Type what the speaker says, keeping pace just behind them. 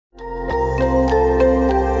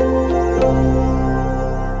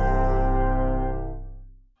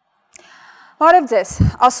Բարև ձեզ,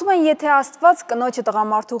 ասում են եթե Աստված կնոջը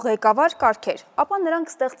տղամարդու ղեկավար կարգեր, ապա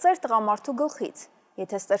նրանք ստեղծեր տղամարդու գլխից,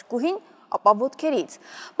 եթե ստրկուհին, ապա ոտքերից,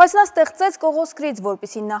 բայց նա ստեղծեց կողոսկրից,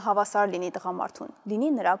 որպեսզի նա հավասար լինի տղամարդուն,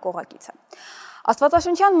 լինի նրա կողակիցը։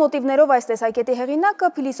 Աստվածաշնչյան մոտիվներով այս տեսակետի հեղինակը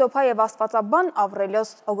փիլիսոփա եւ աստվածաբան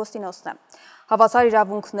Ավրելիոս Օգոստինոսն է։ Հավասար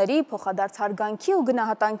իրավունքների, փոխադարձ հարգանքի ու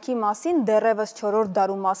գնահատանքի մասին դեռևս 4-րդ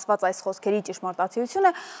դարում ասված այս խոսքերի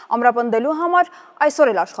ճշմարտացիությունը ամրապնդելու համար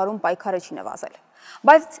այսօր էլ աշխարհում պայքարը չի նվազել։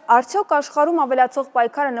 Բայց արդյոք աշխարհում ավելացող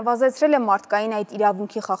պայքարը նվազեցրել է մարդկային այդ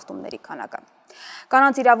իրավունքի խախտումների քանակը։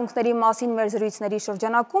 Կանանց իրավունքների մասին մեր զրույցների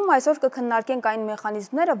շրջանակում այսօր կքննարկենք այն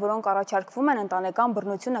մեխանիզմները, որոնք առաջարկվում են ընտանեկան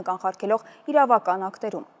բռնությունը կանխարգելող իրավական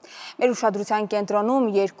ակտերում։ Մեր ուշադրության կենտրոնում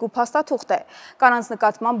երկու փաստաթուղթ է՝ կանանց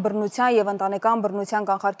նկատմամբ բռնության եւ ընտանեկան բռնության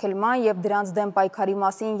կանխարգելման եւ դրանց դեմ պայքարի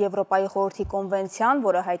մասին Եվրոպայի խորհրդի կոնվենցիան,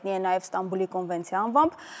 որը հայտնի է նաեւ Ստամբուլի կոնվենցիա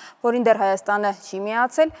անվամբ, որին դեռ Հայաստանը չի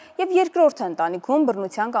միացել, եւ երկրորդը ընտանիքում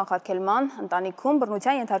բռնության կանխարգելման, ընտանիքում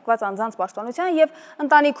բռնության ենթարկված անձանց պաշտպանության եւ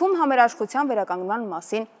ընտանիքում համերաշխության վերականգնման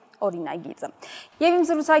մասին օրինագիծը։ Եվ իմ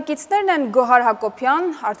զրուցակիցներն են Գոհար Հակոբյան,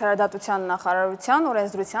 Արդարադատության նախարարության,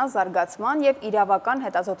 օրենսդրության զարգացման եւ իրավական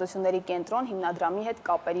հետազոտությունների կենտրոն հիմնադրամի հետ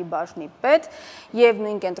կապերի բաժնի պետ եւ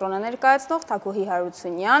նույն կենտրոնը ներկայացնող Թագուհի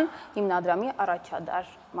Հարությունյան, հիմնադրամի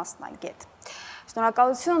առաջադար մասնագետ։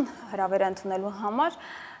 Շնորհակալություն հրավերը ընդունելու համար։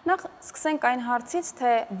 Նախ սկսենք այն հարցից,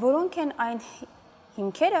 թե որոնք են այն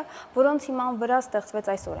հիմքերը, որոնց հիման վրա ստեղծվեց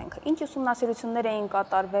այս օրենքը, ինչ ուսումնասիրություններ էին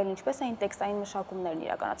կատարվել, ինչպես էին տեքստային մշակումներն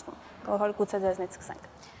իրականացվում։ Գոհար, գուցե ձեզնից սկսենք։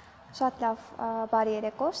 Շատ լավ, բարի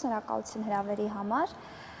երեկո, շնորհակալություն հրավերի համար։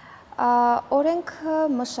 Օրենքը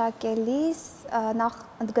մշակելիս նախ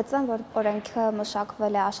ընդգծեմ, որ օրենքը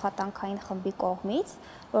մշակվել է աշխատանքային խմբի կողմից,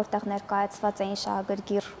 որտեղ ներկայացված էին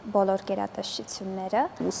շահագրգիռ բոլոր գերատեսչությունները։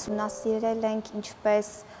 Ուսումնասիրել ենք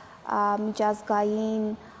ինչպես միջազգային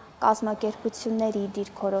կազմակերպությունների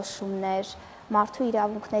դիրքորոշումներ, մարդու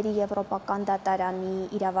իրավունքների Եվրոպական դատարանի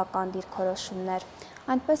իրավական դիրքորոշումներ,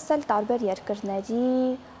 այնպես էլ տարբեր երկրների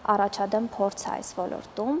առաջադեմ փորձ այս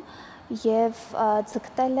ոլորտում եւ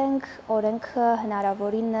ձգտել ենք օրենքը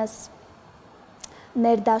հնարավորինս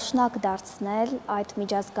ներդաշնակ դարձնել այդ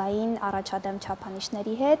միջազգային առաջադեմ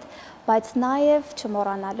չափանիշների հետ, բայց նաեւ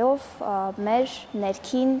չմոռանալով մեր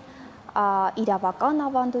ներքին իրավական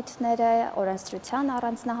ավանդույթները, օրենսդրության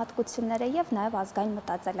առանձնահատկությունները եւ նաեւ ազգային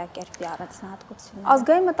մտածելակերպի առանձնահատկությունները։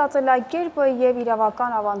 Ազգային մտածելակերպը եւ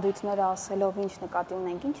իրավական ավանդույթները ասելով ինչ նկատի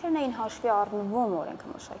ունենք, ինչերն էին հաշվի առնվում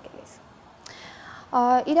օրենքը մշակելիս։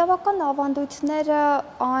 Իրավական ավանդույթները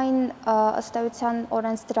այն ըստ էության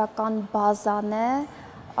օրենսդրական բազան է,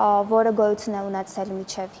 որը գոյություն է ունեցել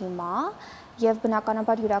մինչեւ հիմա։ Եվ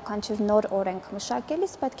բնականաբար յուրաքանչյուր նոր օրենք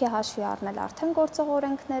մշակելիս պետք է հաշվի առնել արդեն գործող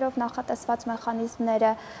օրենքներով նախատեսված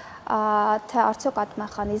մեխանիզմները, թե արդյոք այդ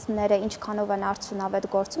մեխանիզմները ինչքանով են արդյունավետ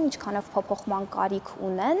գործում, ինչքանով փոփոխման կարիք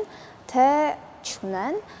ունեն, թե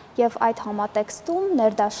չունեն, եւ այդ համատեքստում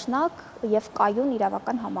ներդաշնակ եւ կայուն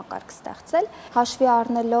իրավական համակարգ ստեղծել, հաշվի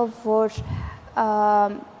առնելով, որ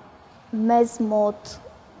մեզ մոտ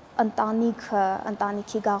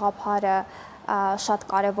ընտանիքի գաղափարը շատ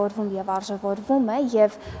կարևորվում եւ արժեվորվում է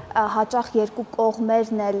եւ հաճախ երկու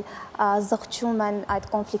կողմերն էլ զղջում են այդ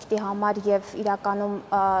կոնֆլիկտի համար եւ իրականում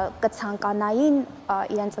կցանկանային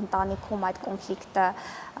իրենց ընտանիքում այդ կոնֆլիկտը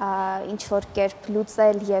ինչ որ կերպ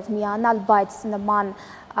լուծել եւ միանալ, բայց նման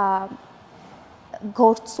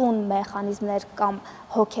գործուն մեխանիզմներ կամ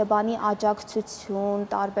հոգեբանի աջակցություն,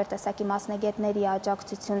 տարբեր տեսակի մասնագետների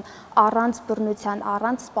աջակցություն, առանց բռնության,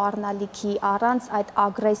 առանց սպառնալիքի, առանց այդ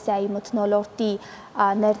ագրեսիայի մթնոլորտի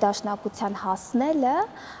ներդաշնակության հասնելը,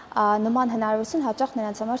 նման հնարավորություն հաճախ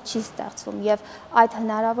նրանց համար չի ստեղծվում եւ այդ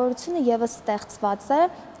հնարավորությունը եւս ստեղծված է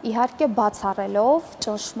իհարկե բացառելով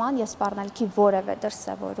ճնշման եւ սպառնալիքի որևէ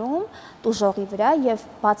դրսևորում տուժողի վրա եւ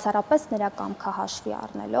բացառապես նրա կամքը հաշվի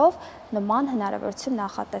առնելով նման հնարավորություն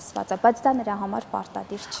նախատեսված է, բայց դա նրա համար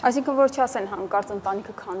պարտադիր չէ։ Այսինքն որ չասեն հանկարծ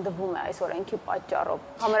ընտանիքը քանդվում է այս օրենքի պատճառով։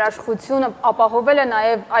 Համերաշխությունը ապահովել է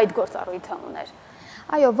նաեւ այդ գործառույթը ուներ։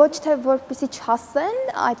 Այո, ոչ թե որպեսզի չասեն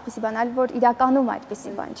այդպիսի բան, այլ որ իրականում այդպիսի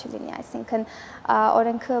բան չլինի, այսինքն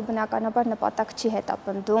օրենքը բնականաբար նպատակ չի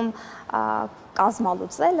հետապնդում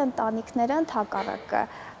կազմալուծել ընտանիքները, ընդհակառակը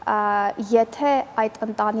եթե այդ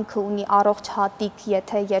ընտանիքը ունի առողջ հատիկ,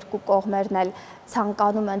 եթե երկու կողմերն էլ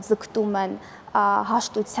ցանկանում են, ձգտում են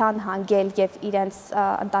հաշտության հանգել եւ իրենց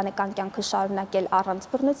ընտանեկան կյանքը շարունակել առանց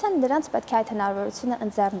բռնության, նրանց պետք է այդ հնարավորությունը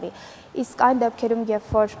ընձեռնվի։ Իսկ այն դեպքերում, երբ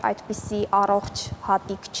որ այդպիսի առողջ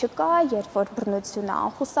հատիկ չկա, երբ որ բռնությունը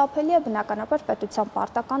անխուսափելի է, բնականաբար պետության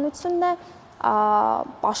պարտականությունն է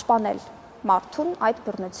պաշտպանել մարդուն այդ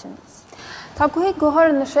բռնությունից։ Թագուհի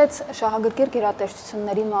Գոհարը նշեց շահագրգիռ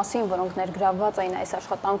գերատեսչությունների մասին, որոնք ներգրավված էին այս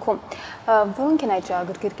աշխատանքում։ Որոնք են այդ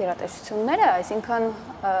շահագրգիռ գերատեսչությունները, այսինքն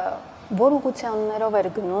որ ուղղություններով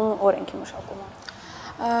էր գնում օրենքի մշակումը։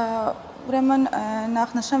 Ուրեմն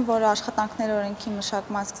նախ նշեմ, որ աշխատանքները օրենքի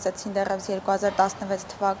մշակման սկսեցին դեռևս 2016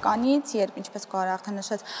 թվականից, երբ ինչպես Գոհարը արդեն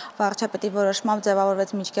նշեց, վարչապետի որոշմամբ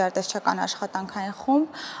ձևավորվեց միջգերատեսչական աշխատանքային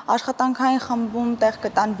խումբ։ Աշխատանքային խմբում տեղ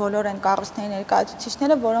գտան բոլոր այն կառույցների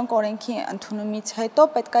ներկայացուցիչները, որոնք օրենքի ընդունումից հետո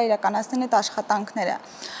պետք է իրականացնեն այդ աշխատանքները։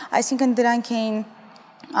 Այսինքն դրանք էին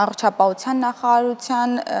Առողջապահության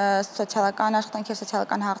նախարարության, սոցիալական աշխատանքի և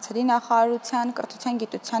սոցիալական հարցերի նախարարության, կրթության,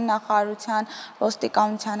 գիտության նախարարության,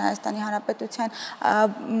 ոստիկանության, Հայաստանի Հանրապետության,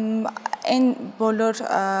 այն բոլոր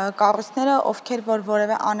կառույցները, ովքեր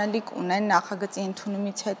որևէ անելիք ունեն նախագծի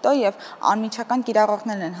ընդունումից հետո եւ անմիջական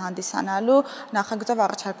կիրառողներ են հանդիսանալու նախագծով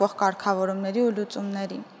առաջարկվող կարգավորումների ու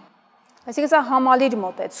լուծումների։ Այսինքն սա համալիր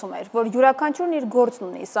մոտեցում էր, որ յուրաքանչյուրն իր գործն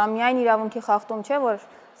ունի, սա միայն իրավունքի խախտում չէ, որ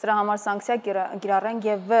սրա համար սանկցիա կիրառենք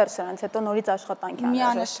եւ վերջ, սրանից հետո նորից աշխատանքի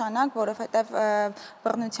անհրաժեշտ։ Միանշանակ, որովհետեւ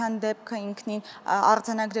բռնության դեպքը ինքնին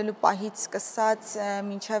արձանագրելու պահից սկսած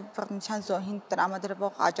մինչեւ բռնության զոհին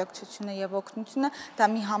տրամադրվող աջակցությունը եւ օգնությունը դա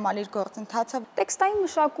մի համալիր գործընթաց է։ Տեքստային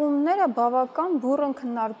մշակումները բավական բուռն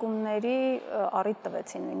քննարկումների առիթ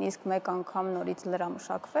տվեցին, նույնիսկ մեկ անգամ նորից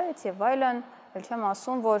լրամշակվեց եւ այլն։ Էլ չեմ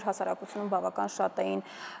ասում, որ հասարակությունում բավական շատ էին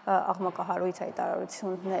աղմկահարույց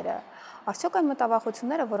հայտարարությունները։ Արդյոք այն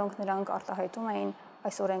մտավախությունները, որոնք նրանք արտահայտում էին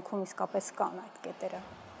այս օրենքում իսկապես կան այդ կետերը,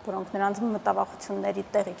 որոնք նրանց մտավախությունների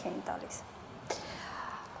տեղիք էին տալիս։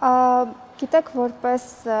 Գիտեք, որպես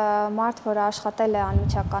մարդ, որը աշխատել է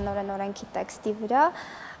անմիջականորեն օրենքի տեքստի վրա,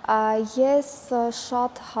 ես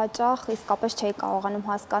շատ հաճախ իսկապես չէի կարողանում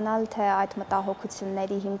հասկանալ, թե այդ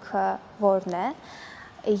մտահոգությունների հիմքը որն է,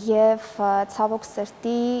 եւ ցավոք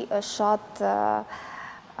սրտի շատ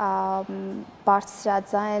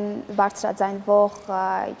բարձրաձայնվող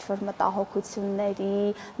ինչ-որ մտահոգությունների,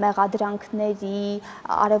 մեղադրանքների,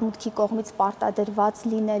 արևմուտքի կողմից պարտադրված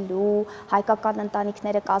լինելու, հայկական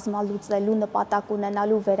ընտանիքները կազմալուծելու նպատակ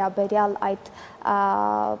ունենալու վերաբերյալ այդ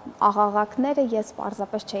աղաղակները ես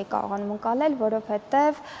պարզապես չէի կարողանում ընկալել,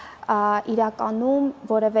 որովհետև իրականում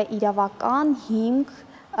որևէ իրավական հիմք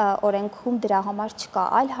օրենքում դրա համար չկա,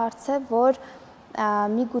 այլ հարց է, որ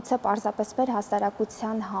միգուցե պարզապես մեր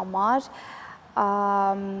հասարակության համար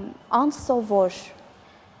անսովոր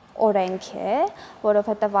օրենք է,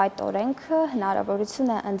 որովհետև այդ օրենքը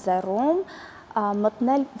հնարավորություն է ընձեռում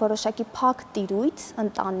մտնել որոշակի փակ տիրույթ,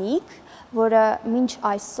 ընտանիք, որը մինչ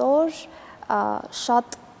այսօր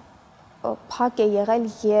շատ փակ է եղել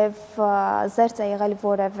եւ զերծ է եղել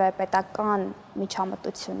որևէ պետական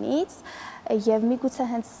միջամտությունից եւ միգուցե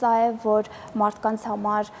հենց սա է, որ մարդկանց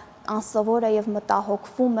համար անսովոր է եւ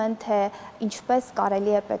մտահոգվում են, թե ինչպես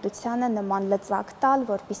կարելի է պետությանը նման լծակ տալ,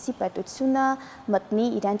 որպեսզի պետությունը մտնի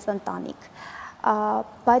իրենց ընտանիք։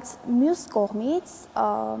 Բայց մյուս կողմից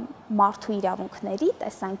մարդու իրավունքների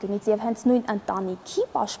տեսանկյունից եւ հենց նույն ընտանիքի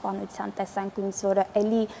պաշտպանության տեսանկյունից, որը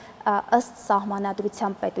ելի ըստ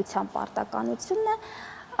սահմանադրության պետության պարտականությունն է,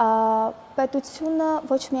 պետությունը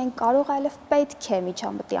ոչ միայն կարող է, այլև պետք է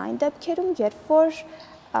միջամտի այն դեպքերում, երբ որ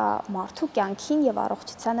մարդու կյանքին եւ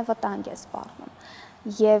առողջությանը վտանգ է սպառնում։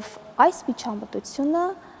 Եվ այս միջամտությունը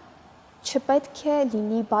չպետք է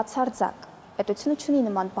լինի բացարձակ։ Պետությունը չունի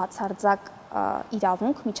նման բացարձակ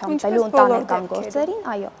իրավունք միջամտելու ընտանեկան գործերին,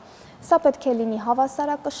 այո։ Սա պետք է լինի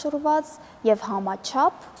հավասարակշռված եւ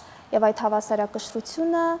համաչափ, եւ այդ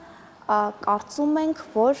հավասարակշռությունը կարծում ենք,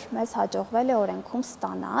 որ մեզ հաջողվել է օրենքում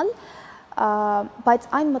ստանալ, բայց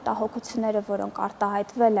այն մտահոգությունները, որոնք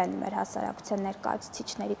արտահայտվել են մեր հասարակության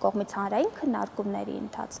ներկայացուցիչների կողմից հանրային քննարկումների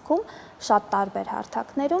ընթացքում, շատ տարբեր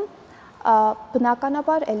հարթակներում,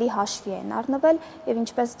 բնականաբար էլի հաշվի են առնվել եւ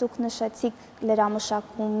ինչպես դուք նշեցիք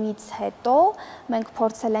լրամշակումից հետո մենք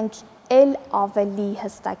փորձել ենք էլ ավելի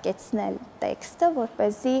հստակեցնել տեքստը,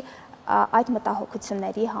 որպեսզի այդ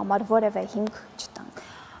մտահոգությունների համար որևէ հիմք չտանք։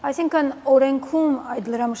 Այսինքն օրենքում այդ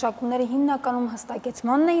լրամշակումները հիմնականում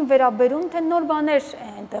հստակեցմանն էին վերաբերում, թե նոր բաներ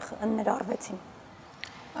այնտեղ ներառվեցին։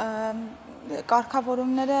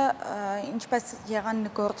 Կարգավորումները, ինչպես եղան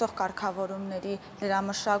գործող կարգավորումների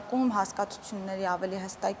լրամշակում, հասկացությունների ավելի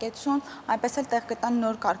հստակեցում, այնպես էլ տեղ գտան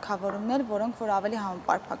նոր կարգավորումներ, որոնք որ ավելի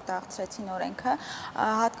համապարփակ դարձրեցին օրենքը,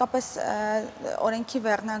 հատկապես օրենքի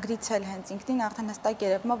վերնագրից էլ հենց ինքնին արդեն հստակ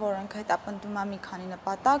երևում է, որ օրենքը հետապնդում է մի քանի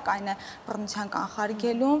նպատակ, այն է բռնության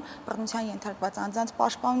կանխարգելում, բռնության ենթարկված անձանց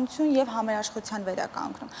պաշտպանություն եւ համերաշխության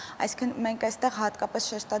վերականգնում։ Այսինքն մենք այստեղ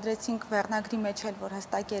հատկապես շեշտադրեցինք վերնագրի մեջ էլ, որ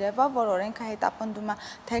հստակ երևա, որ օրենքը հետապնդում է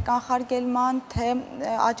թե կանխարգելման, թե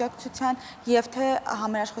աջակցության եւ թե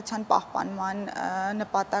համերաշխության պահպանման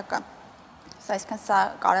նպատակը։ Այսինքն սա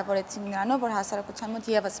կարևորեցինք նրանով, որ հասարակության մոտ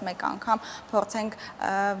եւս մեկ անգամ փորձենք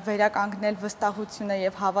վերականգնել վստահությունը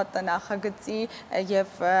եւ հավատը նախագծի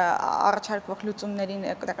եւ առաջարկվող լուծումների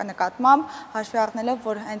նկատմամբ, հաշվի առնելով,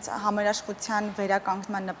 որ հենց համերաշխության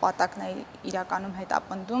վերականգնման նպատակն է իրականում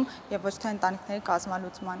հետապնդում եւ ոչ թե ընտանիքների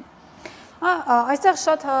կազմալուծման։ Այստեղ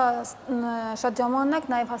շատ ժամանակ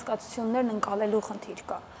նաեւ հասկացություններն ընկալելու խնդիր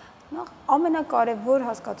կա։ Ամենակարևոր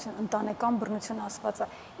հասկացություն ընտանեկան բռնություն ասվածը,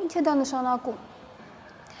 ինչ է դա նշանակում։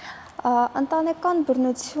 Ընտանեկան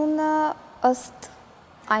բռնությունը ըստ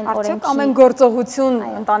այն օրենքի։ Արդյոք ամեն գործողություն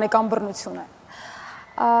ընտանեկան բռնություն է։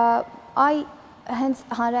 Հենց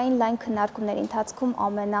հանրային լայն քննարկումների ընթացքում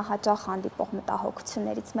ամենահաճախ հանդիպող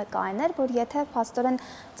մտահոգություններից մեկը այն էր, որ եթե փաստորեն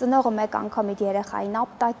ծնողը մեկ անգամ իր երեխային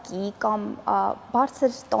ապտակի կամ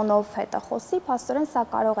բարձր տոնով հետը խոսի, փաստորեն սա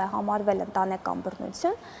կարող է համարվել ընտանեկան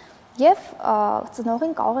բռնություն եւ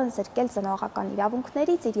ծնողին կարող են զրկել ծնողական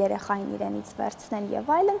իրավունքներից, իր երեխային իրենից վերցնեն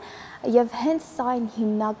եւ այլն, եւ հենց սա այն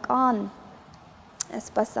հիմնական,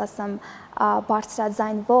 այսպես ասեմ,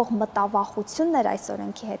 բարձրաձայնվող մտավախությունն էր այս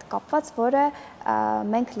օրենքի հետ կապված, որը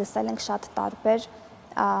մենք լսել ենք շատ տարբեր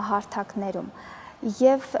հարթակներում։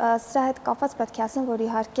 Եվ սրա հետ կապված պետք է ասեմ, որ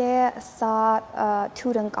իհարկե սա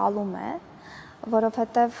թյուրընկալում է,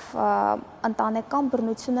 որովհետև ընտանեկան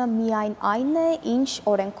բռնությունը միայն այն է, ինչ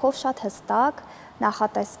օրենքով շատ հստակ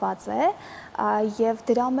նախատեսված է, եւ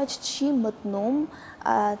դրա մեջ չի մտնում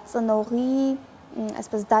ծնողի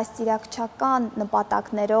այսպես դաստիարակչական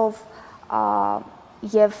նպատակներով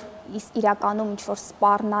եւ իրականում ինչ որ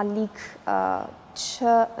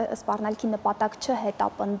սպառնալիքի նպատակ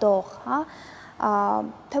չհետապնդող, հա,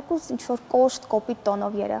 թեկուզ ինչ որ կոշտ կոպիտ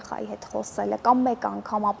տոնով երեխայի հետ խոսելը կամ մեկ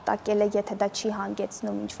անգամ ապտակելը, եթե դա չի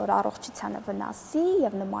հանգեցնում ինչ որ առողջությանը վնասի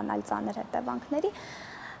եւ նմանալ ծանր հետևանքների,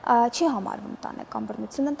 չի համարվում ընտանեկան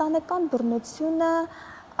բռնություն։ Ընտանեկան բռնությունը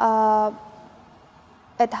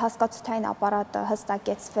այդ հասկացության ապարատը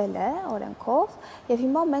հստակեցվել է օրենքով եւ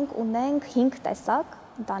հիմա մենք ունենք 5 տեսակ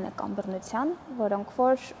ընտանեկան բռնության, որոնք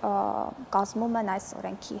որ կազմում են այս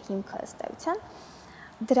օրենքի հիմքը ըստ էության։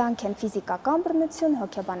 Դրանք են ֆիզիկական բռնություն,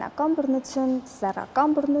 հոգեբանական բռնություն,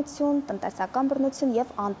 սեռական բռնություն, տնտեսական բռնություն եւ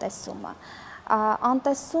անտեսումը։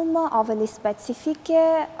 Անտեսումը ավելի սպეციფիկ է,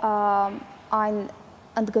 այն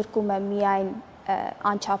ընդգրկում է միայն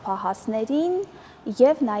անչափահասներին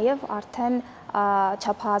եւ նաեւ արդեն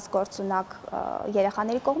չափահաս գործունակ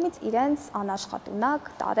երեխաների կողմից իրենց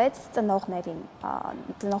անաշխատունակ տարեց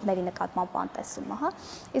ծնողների նկատմամբ անտեսումը, հա,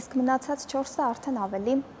 իսկ մնացած 4-ը արդեն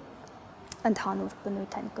ավելի ընդհանուր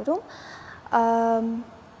բնույթ են կրում։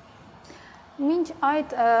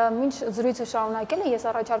 Մինչ զրույցը շարունակելը ես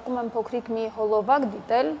առաջարկում եմ փոքրիկ մի հոլովակ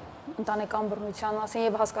դիտել ընտանեկան բռնության մասին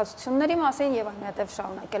եւ հասկացությունների մասին եւ այնուհետեւ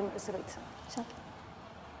շարունակել մեր զրույցը։ Շատ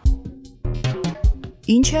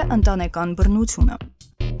Ինչ է ընտանեկան բռնությունը։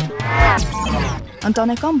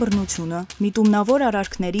 Ընտանեկան բռնությունը միտումնավոր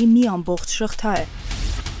արարքների մի ամբողջ շղթա է,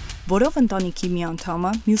 որով ընտանիքի մի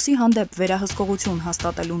անդամը մյուսի հանդեպ վերահսկողություն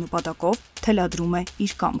հաստատելու նպատակով թելադրում է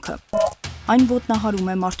իր կամքը։ Այն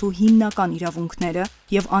ոտնահարում է մարդու հիմնական իրավունքները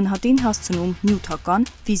եւ անհատին հասցնում նյութական,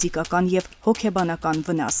 ֆիզիկական եւ հոգեբանական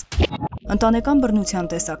վնաս։ Ընտանեկան բռնության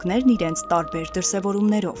տեսակներն իրենց տարբեր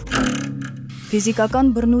դրսևորումներով։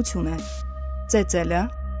 Ֆիզիկական բռնությունը ծեծելը,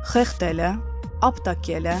 խեղդելը,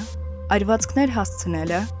 ապտակելը, այրվածքներ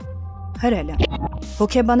հասցնելը, հրելը։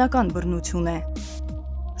 Հոգեբանական բռնություն է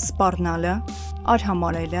սպառնալը,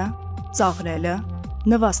 արհամարելը, ծաղրելը,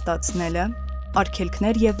 նվաստացնելը,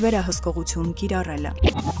 արգելքներ եւ վերահսկողություն կիրառելը։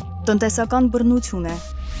 Տնտեսական բռնություն է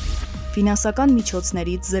ֆինանսական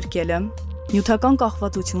միջոցներից զրկելը, նյութական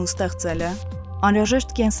կախվածություն ստեղծելը,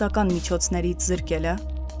 անհրաժեշտ կենսական միջոցներից զրկելը,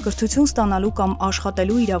 կրթություն ստանալու կամ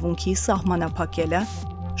աշխատելու իրավունքի սահմանափակելը,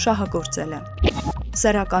 շահագործելը։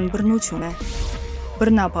 Սեռական բռնություն է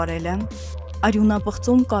բռնաբարելը,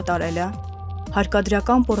 արյունապղծում կատարելը,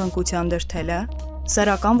 հարկադրական պոռնկության դրդելը,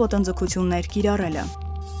 սեռական ոտնձգություններ կիրառելը։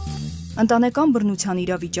 Ընտանեկան բռնության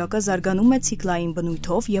իրավիճակը զարգանում է ցիկլային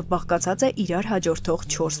բնույթով եւ բաղկացած է իրար հաջորդող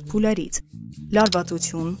 4 փուլերից՝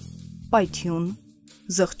 լարվածություն, պայթյուն,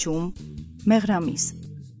 զղջում, մեղրամիս։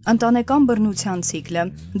 Ընտանեկան բռնության ցիկլը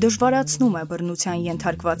դժվարացնում է բռնության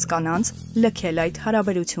ենթարկված կանանց լքել այդ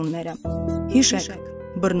հարաբերությունները։ Հիշեք,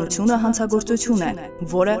 բռնությունը հանցագործություն է,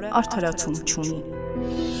 որը արդարացում չունի։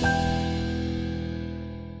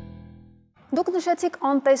 Դուք նշեցիք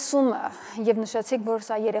անտեսումը եւ նշեցիք, որ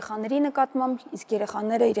սա երեխաների նկատմամբ, իսկ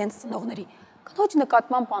երեխաները իրենց ծնողների կնոջ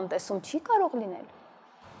նկատմամբ անտեսում չի կարող լինել։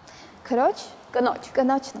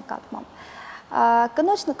 Կնոջ նկատմամբ։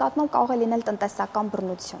 Կնոջ նկատմամբ կարող է լինել տնտեսական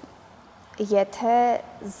բռնություն, եթե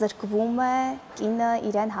զրկվում է կինը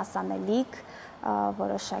իրեն հասանելիք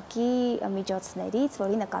որոշակի միջոցներից,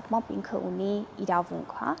 որի նկատմամբ ինքը ունի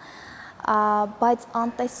իրավունք, հա։ Բայց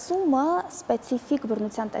անտեսումը սպეციფიկ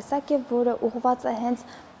բռնության տեսակ է, որը ուղղված է հենց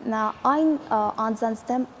այն անձանց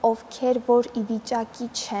դեմ, ովքեր որ ի վիճակի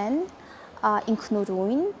չեն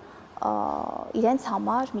ինքնուրույն իրենց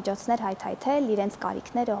համար միջոցներ հայթայթել, իրենց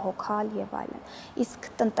կարիքները հոգալ եւ այլն։ Իսկ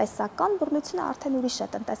տնտեսական բռնությունը արդեն ուրիշ է։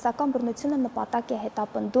 Տնտեսական բռնությունը նպատակ է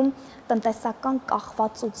հետապնդում տնտեսական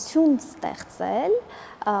կախվածություն ստեղծել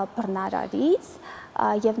բռնարարից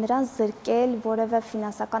եւ նրան զրկել որևէ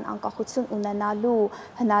ֆինանսական անկախություն ունենալու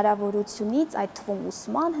հնարավորությունից, այդ թվում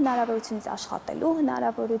ուսման հնարավորությունից, աշխատելու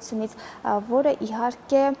հնարավորությունից, որը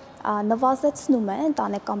իհարկե նվազեցնում է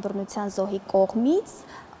ընտանեկան բռնության զոհի կողմից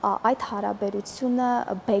այդ հարաբերությունը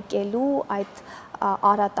բեկելու, այդ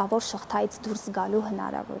արատավոր շղթայից դուրս գալու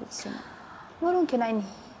հնարավորությունը։ Որոնք են այն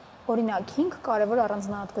օրինակ 5 կարևոր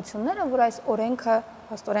առանձնահատկությունները, որ այս օրենքը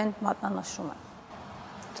փաստորեն մատնանշում է։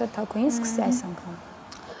 Ձեր Թագուհին սկսի այս անգամ։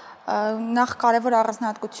 Նախ կարևոր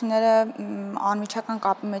առանձնահատկությունները անմիջական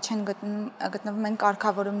կապի մեջ են գտնվում են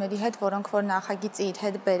կարգավորումների հետ, որոնք որ նախագիծը իր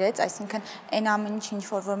հետ բերեց, այսինքն այն ամեն ինչ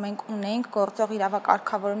որ մենք ունենք, գործող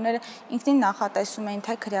իրավակարգավորումները ինքնին նախատեսում էին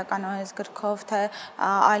թե քրեական օրենսգրքով, թե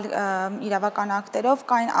այլ իրավական ակտերով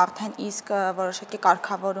կային արդեն իսկ որոշակի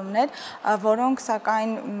կարգավորումներ, որոնք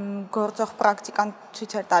սակայն գործող պրակտիկան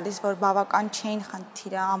ցույց էր տալիս, որ բավական չէին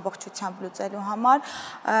խնդիրը ամբողջությամբ լուծելու համար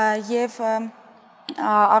եւ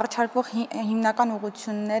առաջարկվող հիմնական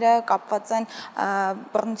ուղղությունները կապված են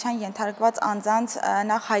բռնության ենթարկված անձանց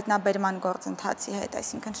նախ հայտնաբերման գործընթացի հետ,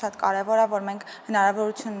 այսինքն շատ կարևոր է, որ մենք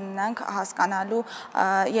հնարավորություն ունենանք հասկանալու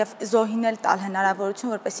եւ զոհին էլ տալ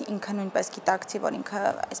հնարավորություն, որպեսզի ինքը նույնպես գիտակցի, որ ինքը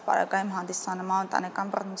այս պարագայում հանդիսանում է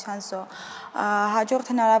ընտանեկան բռնության զոհ։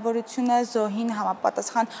 Հաջորդ հնարավորությունը զոհին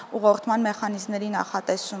համապատասխան ուղղորդման մեխանիզմների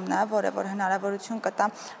նախատեսումն է, որը որ հնարավորություն կտա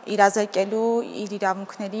իրազեկելու իր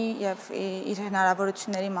իրավունքների եւ իր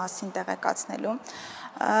հնարավորությունների մասին տեղեկացնելու։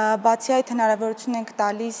 Բացի այդ հնարավորություն ենք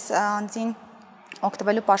տալիս անձին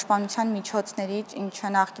օգտվելու պաշտպանության միջոցների, ինչը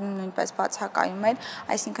նախկինում նույնպես բացակայում էր,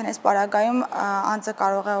 այսինքն այս պարագայում անձը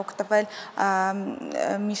կարող է օգտվել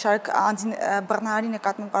մի շարք անձին բռնարարի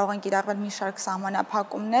նկատմամբ կարող են կիրառվել մի շարք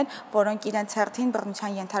սահմանափակումներ, որոնք իրենց հերթին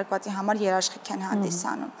բռնության ենթարկվածի համար երաշխիք են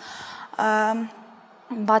հանդիսանում։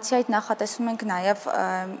 Բացի այդ նախատեսում ենք նաև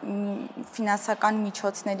ֆինանսական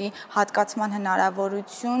միջոցների հատկացման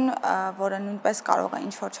հնարավորություն, որը նույնպես կարող է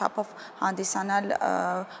ինչ-որ չափով հանդիսանալ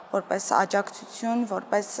որպես աջակցություն,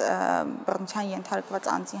 որպես բռնության ենթարկված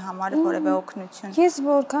անձի համար որևէ օգնություն։ Ես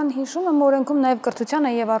որքան հիշում եմ, օրենքում նաև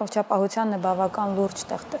կրթությանը եւ առողջապահությանն է բավական լուրջ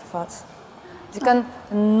տեղ տրված։ Այսինքն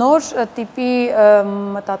նոր տիպի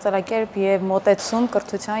մտածելակերպ եւ մոտեցում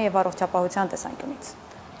կրթության եւ առողջապահության տեսանկյունից։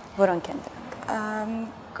 Որոնք են դրանք։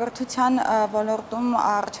 Կրթության ոլորտում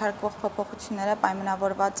առաջարկվող փոփոխությունները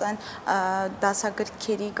պայմանավորված են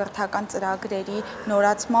դասագրքերի, կրթական ծրագրերի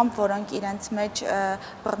նորացմամբ, որոնք իրենց մեջ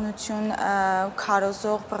բռնություն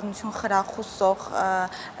քարոզող, բռնություն խրախուսող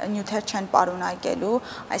նյութեր չեն պարունակելու,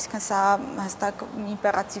 այսինքն սա հստակ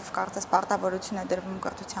իմպերատիվ կարծես պարտավորություն է դրվում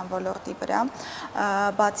կրթության ոլորտի վրա։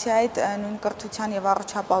 Բացի այդ, նույն կրթության եւ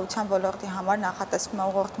առողջապահության ոլորտի համար նախատեսվում է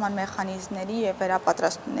ուղղորդման մեխանիզմների եւ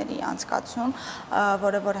վերապատրաստումների անցկացում,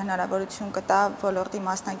 որը որ հնարավորություն կտա ոլորտի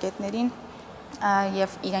մասնագետներին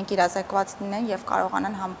եւ իրենք իրազեկված լինեն եւ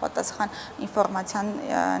կարողանան համապատասխան ինֆորմացիան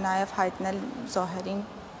նաեւ հայտնել զոհերին։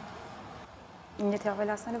 Եթե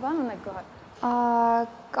ավելացնելու բան ունեք, Գոհար։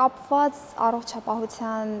 Կապված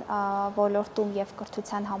առողջապահության ոլորտում եւ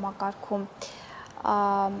կրթության համակարգում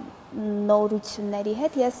նորությունների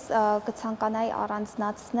հետ ես կցանկանայի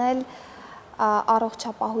առանձնացնել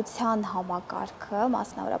առողջապահության համակարգը,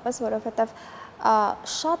 մասնավորապես, որովհետև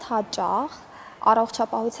շատ հաճախ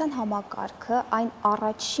առողջապահության համակարգը այն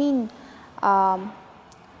առաջին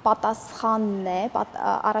պատասխանն է,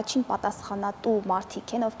 առաջին պատասխանատու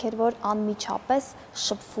մարդիկ են, ովքեր որ անմիջապես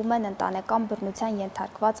շփվում են ընտանեկան բռնության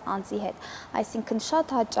ենթարկված անձի հետ։ Այսինքն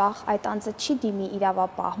շատ հաճախ այդ անձը չի դիմի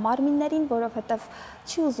իրավապահ մարմիններին, որովհետև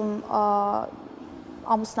չի ուզում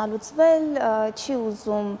ամուսնալուծվել, չի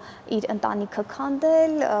ուզում իր ընտանիքը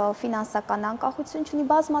քանդել, ֆինանսական անկախություն չունի,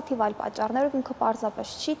 բազմաթիվ այլ պատճառներով ինքը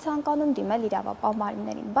պարզապես չի ցանկանում դիմել իրավապահ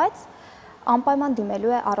մարմիններին, բայց անպայման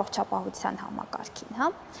դիմելու է առողջապահության համակարգին, հա,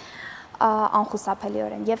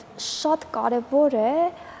 անխուսափելիորեն, եւ շատ կարեւոր է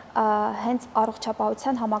հենց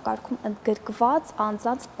առողջապահության համակարգում ընդգրկված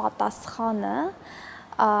անձանց պատասխանը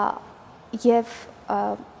եւ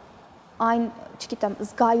այն, չգիտեմ,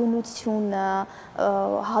 զգայունությունը,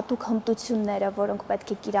 հատուկ հմտությունները, որոնք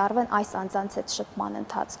պետք է կիրառվեն այս անձանց հետ շփման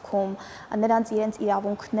ընթացքում, նրանց իրենց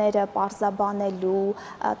իրավունքները պարզաբանելու,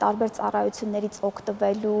 տարբեր ծառայություններից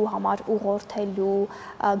օգտվելու համար ուղղորդելու,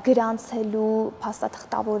 գրանցելու,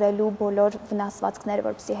 փաստաթղթավորելու բոլոր վնասվածքները,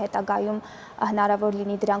 որպեսզի հետագայում հնարավոր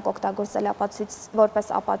լինի դրանք օգտագործել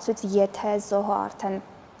որպես ապացույց, եթե զոհը արդեն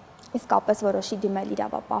իսկապես որոշի դիմել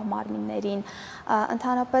իրավապահ մարմիններին։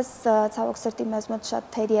 Ընդհանրապես ցավոք սրտի մեզ մոտ շատ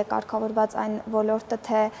թերի է կարգավորված այն ոլորտը,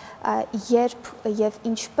 թե երբ եւ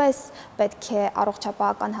ինչպես պետք է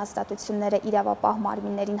առողջապահական հաստատությունները իրավապահ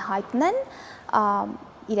մարմիններին հայտնեն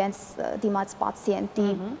իրենց դիմաց պացիենտի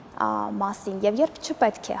մասին եւ երբ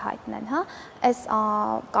չպետք է հայտնեն, հա, այս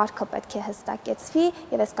կարգը պետք է հստակեցվի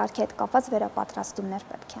եւ այս կարգի հետ կապված վերապատրաստումներ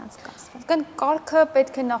պետք է անցկացվեն։ Կան կարգը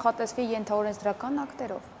պետք է նախատեսվի ենթաօրենսդրական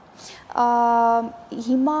ակտերով։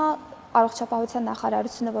 Հիմա առողջապահության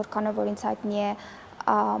նախարարությունը, որքանով որ ինձ հայտնի է,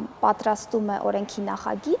 պատրաստում է օրենքի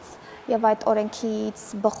նախագիծ եւ այդ օրենքից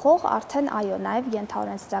բխող արդեն այո, նաեւ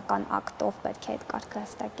ենթաօրենսդրական ակտով պետք է այդ կարգը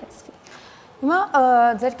հստակեցվի։ Հիմա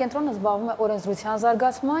ձեր կենտրոնը զբաղվում է օրենսդրության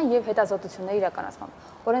զարգացման եւ հետազոտությունների իրականացմամբ։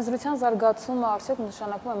 Օրենսդրության զարգացումը արդյոք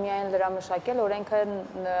նշանակում է միայն լրամշակել օրենքը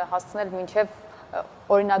հասցնել մինչեւ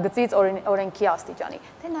օրինագծից օրենքի աստիճանի,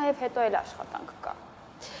 թե նաեւ հետո էլ աշխատանք կա։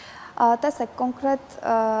 Տեսեք, կոնկրետ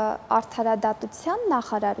արդարադատության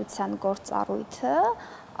նախարարության գործառույթը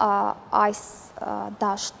այս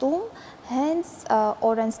դաշտում հենց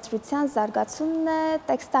օրենսդրության զարգացումն է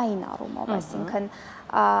տեքստային առումով, այսինքն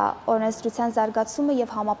օրենսդրության զարգացումը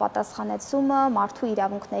եւ համապատասխանեցումը մարդու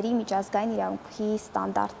իրավունքների միջազգային իրավունքի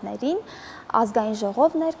ստանդարտներին, ազգային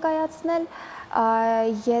ժողով ներկայացնել,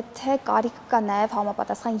 եթե կարիք կա նաեւ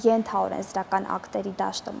համապատասխան ենթաօրենսդրական ակտերի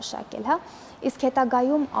դաշտը մշակել, հա։ Իսկ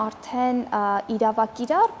հետագայում արդեն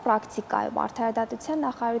իրավակիրառ պրակտիկայում արդարադատության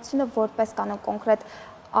նախարարությունը որպես կանոն կոնկրետ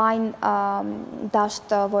այն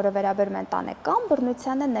դաշտը, որը վերաբերում է ընտանեկան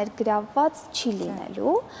բռնությանը, ներգրավված չի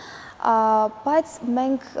լինելու, բայց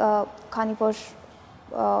մենք, քանի որ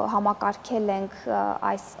համակարգել ենք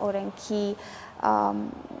այս օրենքի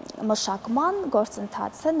մշակման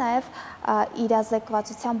գործընթացը, նաև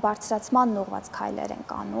իրազեկվածության բարձրացման ուղղված քայլեր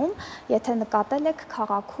ենք անում, եթե նկատել եք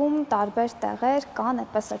քաղաքում տարբեր տեղեր կան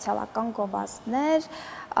այդպես սոցիալական գովազդներ,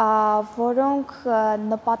 որոնք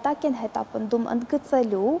նպատակ են հետապնդում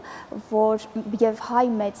ընդգծելու, որ եւ հայ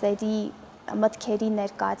մեծերի մտքերի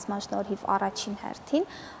ներկայացման շնորհիվ առաջին հերթին,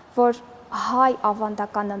 որ հայ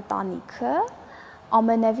ավանդական ընտանիքը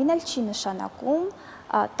ամենևին էլ չի նշանակում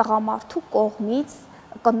տղամարդու կողմից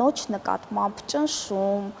կնոջ նկատմամբ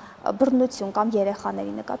ճնշում, բռնություն կամ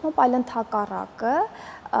երեխաների նկատմամբ, այլ ընդհակառակը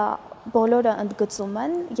բոլորը ընդգծում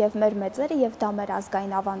են եւ մեր մեծերը եւ դա մեր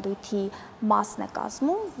ազգային ավանդույթի մասն է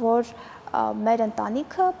կազմում, որ մեր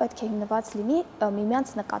ընտանիքը պետք է հիմնված լինի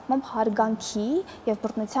միմյանց նկատմամբ հարգանքի եւ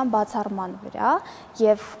բռնության բացառման վրա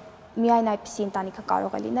եւ միայն այդպիսի ընտանիքը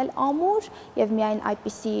կարող է լինել ամուր եւ միայն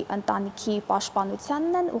այդպիսի ընտանիքի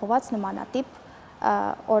պաշտպանությանն են ուղղված նմանատիպ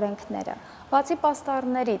օրենքները։ Բացի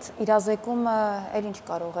պաստառներից, իրազեկումը էլ ինչ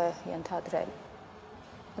կարող է ենթադրել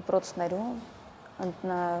դպրոցներում,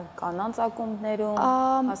 կանանց ակումբներում,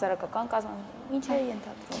 հասարակական կազմում, ինչ է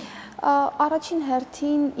ենթադրում։ Առաջին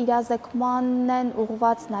հերթին իրազեկմանն են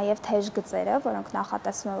ուղղված նաև թեժ գծերը, որոնք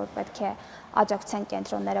նախատեսվում է, որ պետք է աջակցության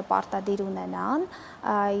կենտրոնները պարտադիր ունենան,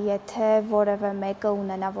 եթե որևէ մեկը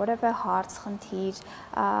ունենա որևէ հարց, խնդիր,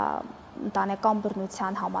 ընտանեկան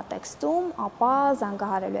բռնության համատեքստում, ապա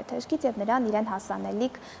զանգահարելու է թեժգից եւ նրան իրեն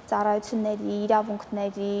հասանելիք ծառայությունների,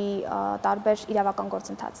 իրավունքների, տարբեր իրավական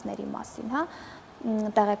գործընթացների մասին, հա,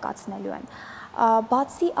 տեղեկացնելու են։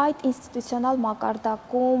 Բացի այդ ինստիտուցիոնալ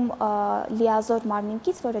մակարդակում լիազոր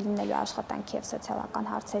մարմինքից, որը լինելու է աշխատանքի եւ սոցիալական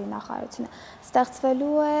հարցերի նախարարությունը,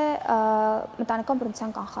 ստեղծվելու է ընտանեկան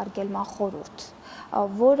բռնության կանխարգելման խորհուրդ,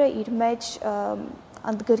 որը իր մեջ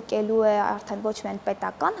ընդգրկելու է արդեն ոչ միայն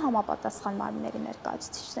պետական համապատասխան մարմինների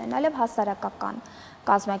ներկայացուցիչներին, այլև հասարակական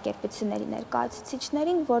կազմակերպությունների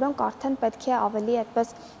ներկայացուցիչներին, որոնք արդեն պետք է ավելի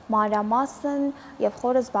այդպես մանրամասն եւ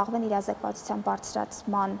խորը զբաղվեն իրազեկվածության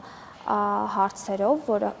բարձրացման հարցերով,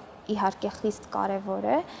 որը իհարկե խիստ կարևոր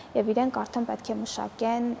է եւ իրենք արդեն պետք է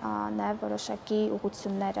մշակեն նաեւ որոշակի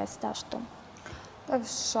ուղղություններ այս դաշտում։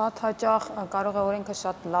 Շատ հաճախ կարող է օրենքը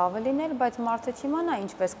շատ լավը լինել, բայց մարդը չիմանա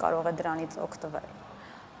ինչպես կարող է դրանից օգտվել։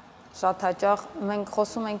 Շատ հաճախ մենք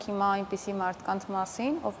խոսում ենք հիմա այնպիսի մարդկանց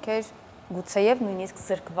մասին, ովքեր գուցեև նույնիսկ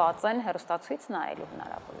զրկված են հեռուստացույց նայելու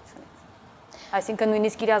հնարավորությունից։ Այսինքն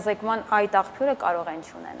նույնիսկ իրազեկման այդ աղբյուրը կարող են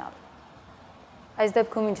չունենալ։ Այս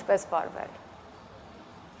դեպքում ինչպես վարվել։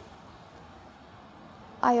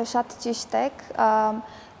 Այո, շատ ճիշտ եք,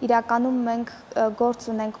 իրականում մենք գործ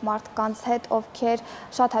ունենք մարդկանց հետ, ովքեր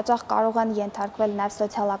շատ հաճախ կարող են ենթարկվել նաև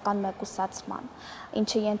սոցիալական մեկուսացման,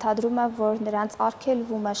 ինչը ենթադրում է, որ նրանց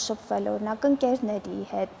արգելվում է շփվել օրինակ ընկերների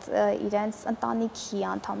հետ, իրենց ընտանիքի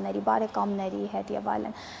անդամների, բարեկամների հետ եւ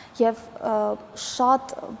այլն։ Եվ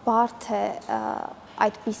շատ բարդ է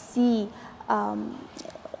այդպիսի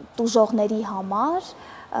տուժողների համար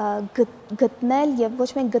գտնել եւ ոչ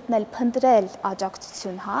միայն գտնել, փնտրել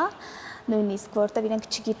աջակցություն, հա, նույնիսկ որտեղ իրենք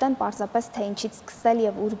չգիտեն պարզապես թե ինչից սկսել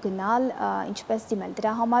եւ ուր գնալ, ինչպես դիմել։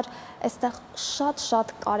 Դրա համար այստեղ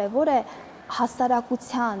շատ կարեւոր է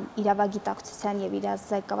հասարակության իրավագիտակցության եւ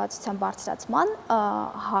իրազեկվածության բարձրացման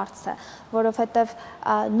հարցը, որովհետեւ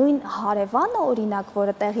նույն հարևանը օրինակ,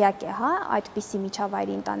 որը տեղյակ է, հա, այդպիսի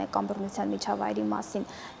միջավայրի, ընտանեկան բռնության միջավայրի մասին,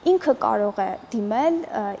 ինքը կարող է դիմել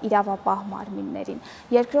իրավապահ մարմիններին։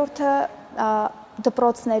 Երկրորդը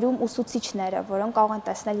դպրոցներում ուսուցիչները, որոնք կարող են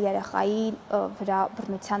տեսնել երեխայի վրա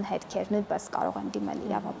բռնության հետքեր, նույնպես կարող են դիմել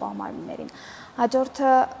իրավապահ մարմիններին։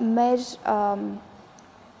 Հաջորդը մեր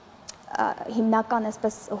հիմնական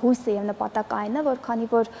այսպես հույսը եւ նպատակը այն է, որ քանի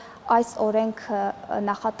որ այս օրենքը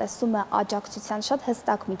նախատեսում է աջակցության շատ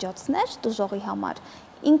հստակ միջոցներ տուժողի համար,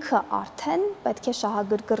 ինքը արդեն պետք է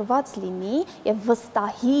շահագրգռված լինի եւ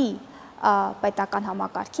վստահի պետական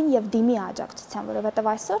համակարգին եւ դիմի աջակցության, որովհետեւ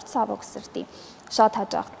այսօր ցավոք սրտի շատ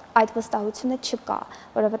հաճախ այդ վստահությունը չկա,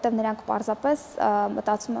 որովհետեւ նրանք պարզապես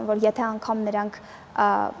մտածում են, որ եթե անգամ նրանք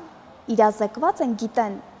իրազեկված են,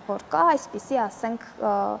 գիտեն, որ կա այսպիսի, ասենք,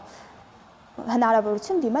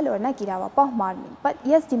 հնարավորություն դիմել օրինակ իրավապահ մարմին, բայց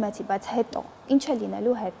ես դիմեցի, բայց հետո, ինչ է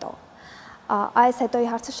լինելու հետո։ Այս հետոյի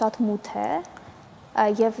հարցը շատ մութ է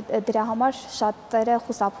եւ դրա համար շատերը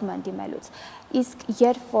խուսափում են դիմելուց։ Իսկ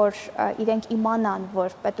երբ որ իրենք իմանան,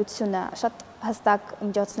 որ պետությունը շատ հստակ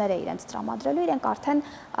միջոցներ է իրենց տրամադրելու, իրենք արդեն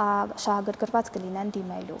շահագրգռված կլինեն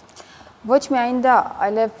դիմելու։ Ոչ միայն դա,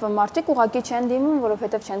 այլև մարդիկ ուղղակի չեն դիմում,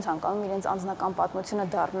 որովհետև չեն ցանկանում իրենց անձնական պատմությունը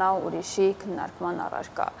դառնա ուրիշի քննարկման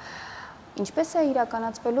առարկա։ Ինչպես է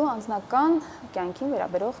իրականացվելու անձնական կյանքին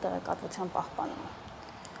վերաբերող տեղեկատվության պահպանումը։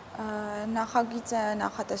 Նախագիծը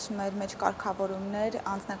նախատեսում է իր մեջ կարգավորումներ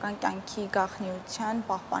անձնական կյանքի գաղտնիության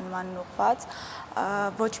պահպանմանն ուղղված,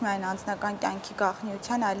 ոչ միայն անձնական կյանքի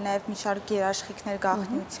գաղտնիության, այլ նաև մի շարք երաշխիքներ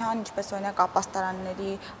գաղտնիության, ինչպես օրինակ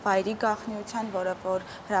ապաստարանների վայրի գաղտնիության, որը որ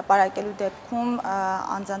հրապարակելու դեպքում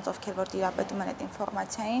անձանց, ովքեր որ տիրապետում են այդ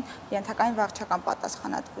ինֆորմացիային, ենթակային վարչական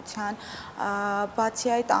պատասխանատվության,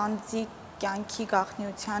 բացի այդ անձի կյանքի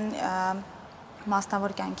գաղտնիության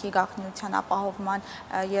մասնավոր կյանքի գաղտնիության ապահովման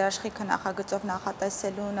երաշխիքը նախագծով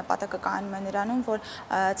նախատեսելու նպատակը կայանում է նրանում, որ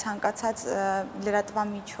ցանկացած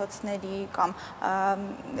լրատվամիջոցների կամ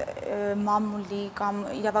մամուլի կամ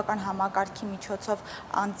իրավական համակարգի միջոցով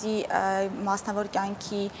անձի մասնավոր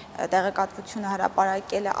կյանքի տեղեկատվությունը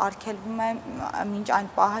հրապարակելը արգելվում է մինչ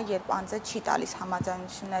այն պահը, երբ անձը չի տալիս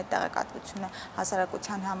համաձայնություն այդ տեղեկատվությունը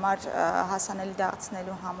հասարակության համար հասանելի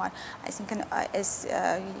դարձնելու համար, այսինքն այս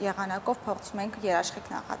եղանակով փորձում ենք երաշխիք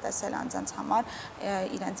նախատեսել անձանց համար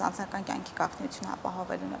իրենց անձնական կյանքի գաղտնիությունը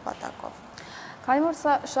ապահովելու նպատակով։ Քանի որ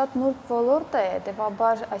սա շատ նուրբ ոլորտ է,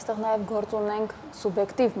 հետևաբար այստեղ նաև գործ ունենք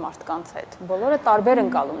սուբյեկտիվ մարդկանց հետ, բոլորը տարբեր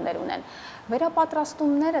ընկալումներ ունեն։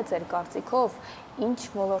 Վերապատրաստումները ձեր կարծիքով ինչ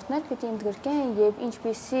ոլորտներ պիտի ընդգրկեն եւ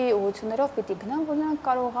ինչպիսի ուղղություններով պիտի գնան, որ նրանք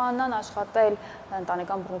կարողանան աշխատել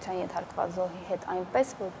ընտանեկան բռնության ենթարկված զոհի հետ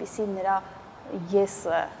այնպես, որպեսզի նրա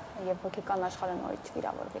եսը եւ հոգեկան աշխարհը նորից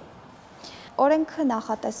չվիրավորվի։ Օրենքը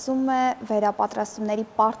նախատեսում է վերապատրաստումների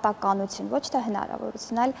պարտականություն, ոչ թե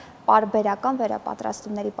հնարավորություն, այլ պարբերական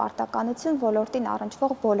վերապատրաստումների պարտականություն ոլորտին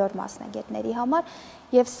առնչվող բոլոր մասնագետների համար,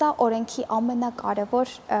 եւ սա օրենքի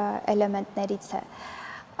ամենակարևոր էլեմենտներից է։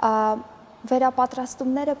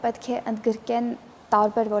 Վերապատրաստումները պետք է ընդգրկեն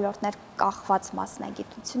տարբեր ոլորտներ կախված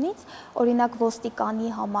մասնագիտությունից, օրինակ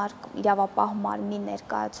ոստիկանի համար, իրավապահ մարմնի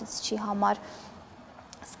ներկայացուցչի համար,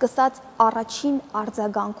 սկսած առաջին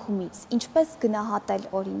արձագանքումից, ինչպես գնահատել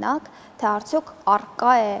օրինակ, թե արդյոք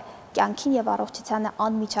առկա է կյանքին եւ առողջությանը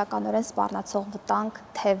անմիջականորեն սպառնացող վտանգ,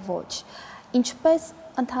 թե ոչ, ինչպես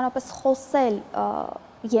ընդհանրապես խոսել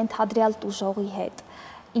ենթադրյալ տուժողի հետ,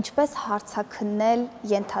 ինչպես հարցաքննել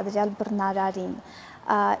ենթադրյալ բռնարարին,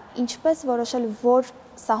 ինչպես որոշել, որ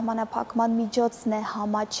սահմանափակման միջոցն է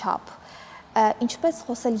համաչափ, ինչպես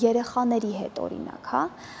խոսել երեխաների հետ օրինակ, հա,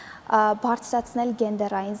 բարձրացնել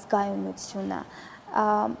գենդերային զգայունությունը,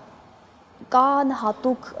 կան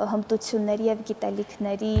հատուկ հմտությունների եւ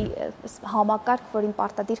գիտելիքների համակարգ, որին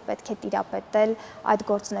պարտադիր պետք է տիրապետել այդ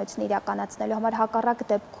գործունեությունը իրականացնելու համար, հակառակ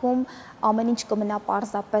դեպքում ամեն ինչ կմնա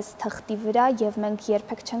պարզապես թղթի վրա եւ մենք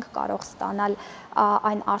երբեք չենք կարող ստանալ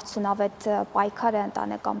այն արդյունավետ պայքարը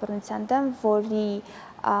ընտանեկան բռնության դեմ, որի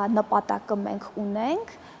նպատակը մենք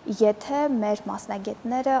ունենք, եթե մեր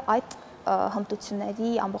մասնագետները այդ հմտությունների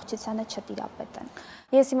ամբողջությանը չտիրապետեն։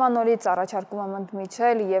 Ես հիմա նորից առաջարկում եմ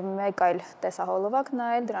ընդմիջել եւ մեկ այլ տեսահոլովակ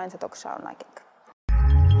նայել, դրանից հետո կշարունակենք։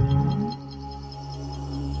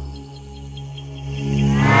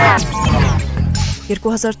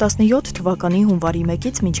 2017 թվականի հունվարի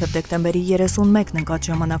 1-ից մինչև դեկտեմբերի 31-ն ընկած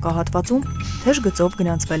ժամանակահատվածում թեժ գծով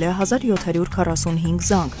գրանցվել է 1745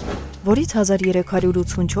 զանգ, որից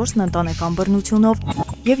 1384-ն ընտանեկան բռնությունով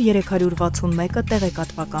եւ 361-ը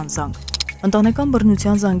տեղեկատվական զանգ։ Ընտանեկան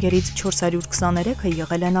բռնության զանգերից 423-ը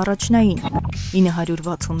եղել են առաջնային,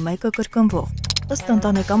 961-ը կրկնվող։ Ըստ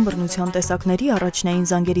ընտանեկան բռնության տեսակների առաջնային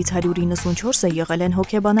զանգերից 194-ը եղել են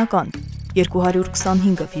հոգեբանական,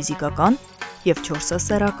 225-ը ֆիզիկական և 4-ը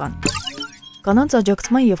սեռական։ Կանանց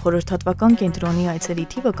աջակցման և խորհրդատվական կենտրոնի այցելի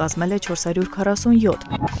թիվը կազմել է 447,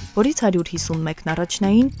 որից 151-ն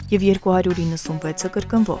առաջնային և 296-ը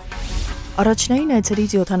կրկնվող։ Առաջնային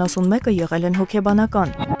այցերից 71-ը եղել են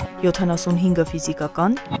հոգեբանական, 75-ը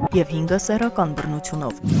ֆիզիկական և 5-ը սեռական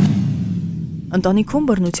բռնությունով։ Ընտանիքում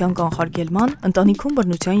բռնության կանխարգելման, ընտանիքում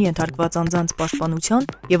բռնության ենթարկված անձանց պաշտպանության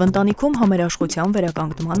և ընտանիքում համերաշխության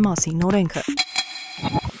վերականգնման մասին օրենքը։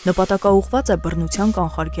 Նպատակաուղղված է բռնության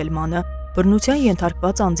կանխարգելմանը, բռնության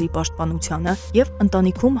ենթարկված անձի պաշտպանությանը և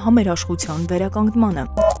ընտանիքում համերաշխության վերականգնմանը։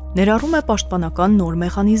 Ներառում է պաշտպանական նոր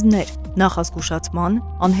մեխանիզմներ, նախազգուշացման,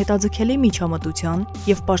 անհետաձգելի միջամտության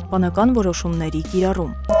և պաշտպանական որոշումների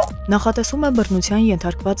կիրառում։ Նախատեսում է բռնության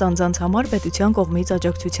ենթարկված անձանց համար պետության կողմից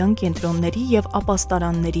աջակցության կենտրոնների և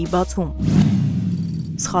ապաստարանների բացում։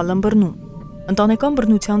 Սխալ ըմբռնում։ Ընտանեկան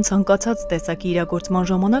բռնության ցանկացած տեսակի իրագործման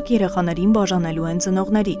ժամանակ երեխաներին բաժանելու են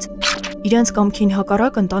ծնողներից։ Իրենց կամքին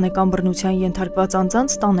հակառակ ընտանեկան բռնության ենթարկված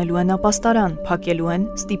անձանց տանելու են ապաստարան, փակելու են,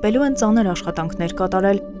 ստիպելու են ծանր աշխատանքներ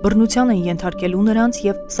կատարել, բռնության են ենթարկելու նրանց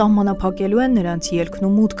և սահմանափակելու են նրանց ելքն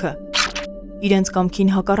ու մուտքը։ Իրենց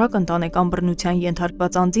կամքին հակառակ ընտանեկան բռնության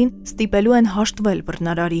ենթարկված անձին ստիպելու են հաշտվել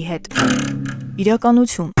բռնարարի հետ։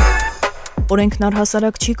 Իրականություն։ Օրենքն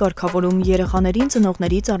առհասարակ չի կարգավորում երեխաներին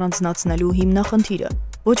ծնողներից առանձնացնելու հիմնախնդիրը։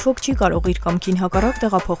 Ոչ ոք չի կարող իր կամքին հակառակ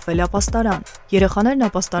տեղափոխվել ապաստարան։ Երեխաներն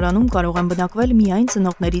ապաստարանում կարող են բնակվել միայն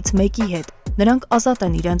ծնողներից մեկի հետ։ Նրանք ազատ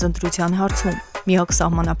են իրենց ընտրության հարցում։ Միակ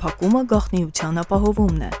սահմանափակումը գաղտնիության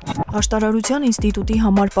ապահովումն է։ Հաշտարարության ինստիտուտի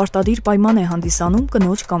համար պարտադիր պայման է հանդիսանում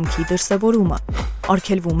կնոջ կամքի դրսևորումը։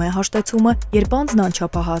 Արգելվում է հաշտեցումը, երբ անձն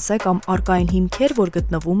անչափահաս է կամ առկա են հիմքեր, որ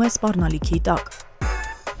գտնվում է սպառնալիքի տակ։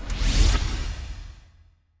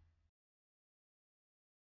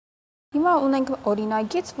 Հիմա ունենք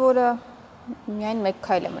օրինագիծ, որը միայն մեկ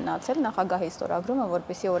քայլ է մնացել նախագահի ստորագրումը,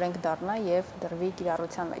 որպեսզի օրենք դառնա եւ դրվի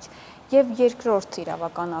կիրառության մեջ։ Եվ երկրորդ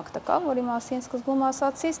իրավական ակտը կա, որի մասին սկզբում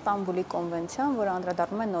ասացի, Ստամբուլի կոնվենցիան, որը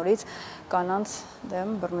անդրադառնում է նորից կանանց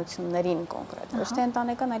դեմ բռնություններին կոնկրետ, ոչ թե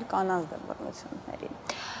ընտանեկան, այլ կանանց դեմ բռնություններին։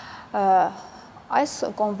 Այս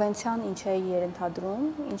կոնվենցիան ինչ է ենթադրում,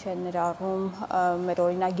 ինչ է ներառում մեր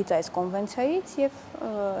օրինագիծը այս կոնվենցիայից եւ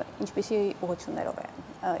ինչպիսի ուղղություններով է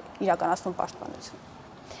իրականացնում պաշտպանություն։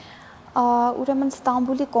 Ուրեմն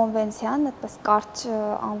Ստամբուլի կոնվենցիան, այդպես կարճ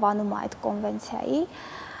անվանումը այդ կոնվենցիայի,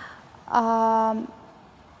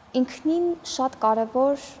 ինքնին շատ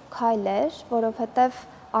կարևոր քայլ էր, որովհետև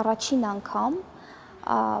առաջին անգամ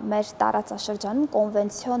մեր տարածաշրջանում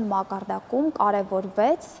կոնվենցիոն մակարդակում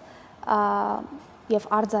կարևորվեց և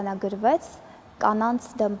արձանագրվեց կանանց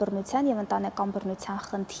դեմ բռնության և ընտանեկան բռնության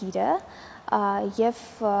խնդիրը և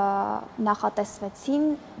նախատեսվեցին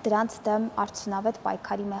դրանց դեմ արդյունավետ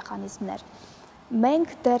պայքարի մեխանիզմներ։ Մենք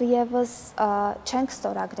դեռևս չենք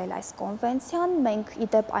ստորագրել այս կոնվենցիան, մենք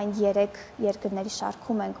իդեպ այն 3 երկրների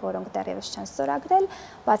շարքում ենք, որոնք դեռևս չեն ստորագրել,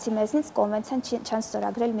 բացի մեզնից կոնվենցիան չեն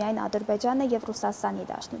ստորագրել միայն Ադրբեջանը և Ռուսաստանի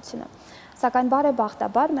Դաշնությունը։ Սակայն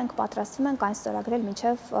բարեբախտաբար մենք պատրաստվում ենք այն ստորագրել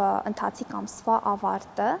մինչև ընթացիկ ամսվա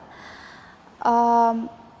ավարտը,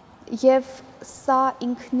 և սա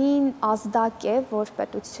ինքնին ազդակ է, որ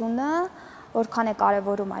պետությունը որքան է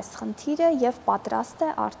կարևորում այս խնդիրը և պատրաստ է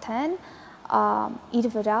արդեն իր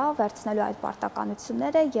վրա վերցնելու այդ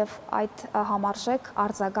պարտականությունները և այդ համարժեք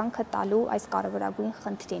արձագանքը տալու այս կարևորագույն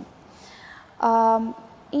խնդրին։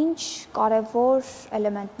 Ինչ կարևոր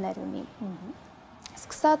էլեմենտներ ունի։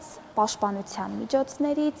 Սկսած պաշտպանության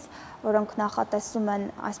միջոցներից, որոնք նախատեսում են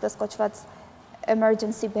այսպես կոչված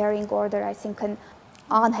emergency bearing order, այսինքն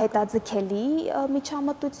անհետաձգելի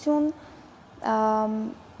միջամտություն,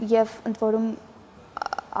 և ընդ որում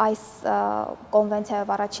այս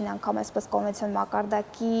կոնվենցիայով առաջին անգամ այսպես կոնվենցիոն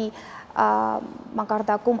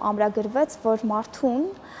մակարդակում ամրագրվեց, որ մարդուն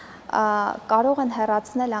կարող են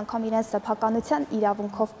հեռացնել անգամ իրենց սեփականության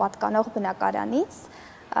իրավունքով պատկանող բնակարանից,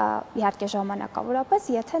 իհարկե ժամանակավորապես,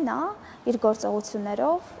 եթե նա իր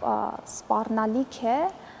գործողություններով սպառնալիք է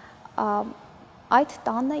այդ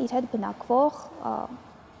տանը իր հետ բնակվող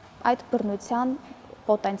այդ բռնության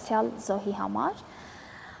պոտենցիալ զոհի համար։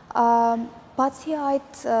 Բացի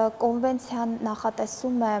այդ կոնվենցիան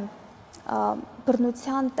նախատեսում է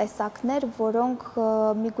բռնության տեսակներ, որոնք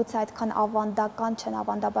միգուցե այդքան ավանդական չեն,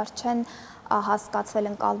 ավանդաբար չեն հասկացվել,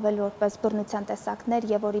 ընկալվել որպես բռնության տեսակներ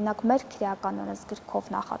եւ օրինակ մեր քրեական օրենսգրքով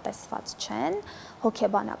նախատեսված չեն,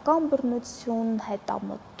 հոգեբանական բռնություն,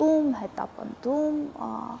 հետամտում, հետապնդում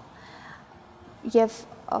եւ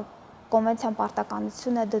կոնվենցիան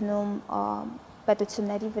պարտականություն է դնում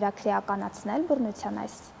պետությունների վրա քրեականացնել բռնության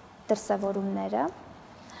այս դրսևորումները։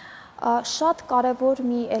 Շատ կարևոր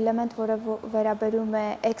մի էլեմենտ, որը վերաբերում է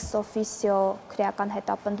ex officio քրեական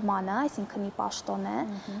հետապնդմանը, այսինքն ի պաշտոն է,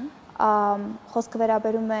 խոսքը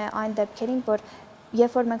վերաբերում է այն դեպքերին, որ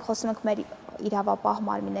երբ որ մենք խոսում ենք մեր իրավապահ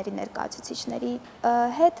մարմինների ներկայացուցիչների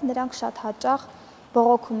հետ, նրանք շատ հաճախ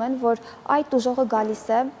բողոքում են, որ այդ ուժողը գալիս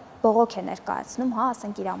է, բողոք է ներկայացնում, հա,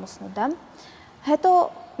 ասենք իր ամուսնու դեմ, հետո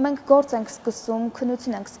մենք գործ ենք սկսում,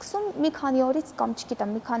 քննություն ենք սկսում, մի քանի օրից կամ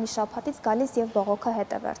չգիտեմ, մի քանի շաբաթից գալիս եւ բողոքը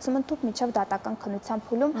հետ է վերցնում, ընդհանուր միջև դատական քննության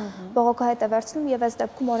փուլում բողոքը հետ է վերցնում եւ այս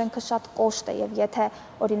դեպքում օրենքը շատ կոշտ է եւ եթե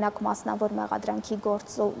օրինակ մասնավոր մեղադրանքի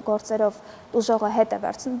գործերով ուժողը հետ է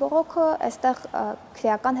վերցնում բողոքը, այստեղ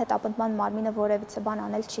քրեական հետապնդման մարմինը որևիցե բան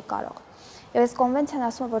անել չի կարող։ Եվ այս կոնվենցիան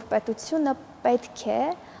ասում է, որ պետությունը պետք է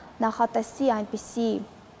նախատեսի այնպիսի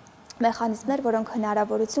մեխանիզմներ, որոնք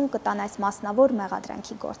հնարավորություն կտան այս մասնավոր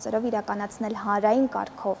մեղադրանքի գործերով իրականացնել հանրային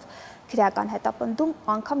կարգով քրեական հետապնդում,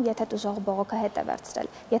 անգամ եթե ուժող բողոքը հետ է վերցրել,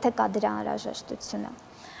 եթե կա դրա անհրաժեշտությունը։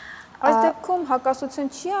 Այս դեպքում հակասություն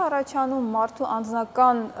չի առաջանում մարդու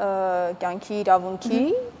անձնական կյանքի իրավունքի,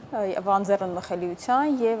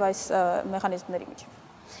 անձեռնմխելիության եւ այս մեխանիզմների միջեւ։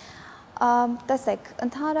 Տեսեք,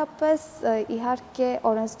 ընդհանրապես իհարկե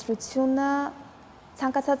օրենսդրությունը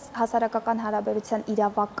ցանկացած հասարակական հարաբերության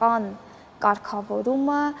իրավական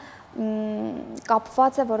կարգավորումը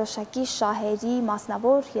կապված է որոշակի շահերի,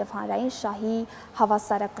 մասնավոր եւ հանրային շահի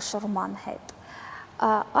հավասարակշռման հետ։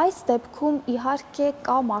 Այս դեպքում իհարկե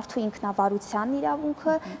կա մարդու ինքնավարության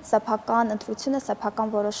իրավունքը, սեփական ընտրությունը,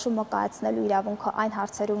 սեփական որոշումը կայացնելու իրավունքը այն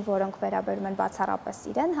հարցերում, որոնք վերաբերում են բացառապես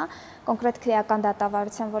իրեն, հա, կոնկրետ քրեական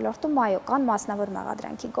դատավարության ոլորտում այո, կան մասնավոր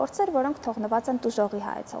մեղադրանքի գործեր, որոնք թողնված են տուժողի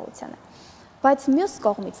հայեցողությանը։ Բայց մյուս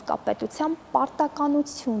կողմից կա պետության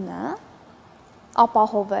պարտականությունը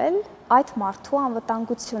ապահովել այդ մարդու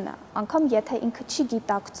անվտանգությունը, անգամ եթե ինքը չի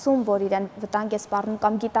գիտակցում, որ իրեն վտանգ է սպառնում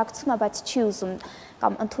կամ գիտակցում է, բայց չի ուզում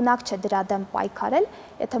կամ ընդունակ չէ դրա դեմ պայքարել,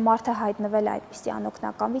 եթե մարդը հայտնվել է այդպիսի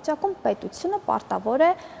անօգնական վիճակում, պետությունը պարտավոր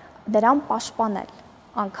է նրան պաշտպանել,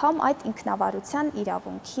 անգամ այդ ինքնավարության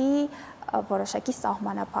իրավունքի որոշակի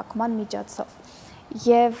սահմանափակման միջոցով։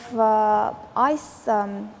 Եվ այս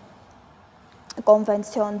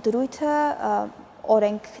կոնվենցիոն դրույթը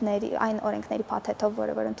այն օրենքների փաթեթով,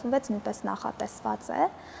 որը որ ընդունվեց, նույնպես նախատեսված է։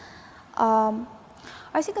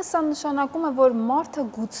 Այսինքն սա նշանակում է, որ մարդը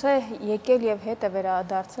գուցե եկել եւ հետ է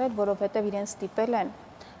վերադարձել, որովհետեւ իրեն ստիպել են։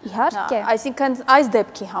 Իհարկե։ Այսինքն այս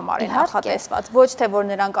դեպքի համար է նախատեսված, ոչ թե որ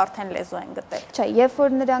նրանք արդեն լեզու են գտել։ Չէ, երբ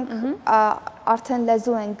որ նրանք արդեն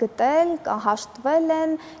լեզու են գտել, հաշտվել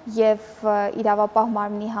են եւ իրավապահ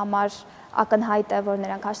մարմնի համար ակնհայտ է, որ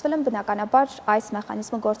նրանք հաշտվել են, բնականաբար այս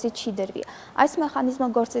մեխանիզմը գործի չի դրվի։ Այս մեխանիզմը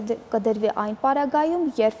գործի կդրվի այն պարագայում,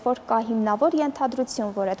 երբ որ կա հիմնավոր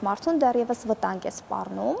ենթադրություն, որ այդ մարդուն դեռևս վտանգ է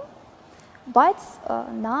սպառնում, բայց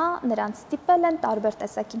նրանց ստիպել են տարբեր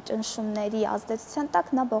տեսակի ճնշումների ազդեցության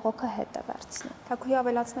տակ նա բողոքը հետ է վերցնում։ Թագուհի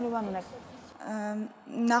ավելացնելու բան ունեք։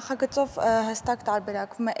 Նախագծով հստակ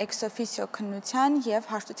տարբերակվում է ex officio քննության եւ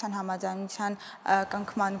հաշտության համաձայնության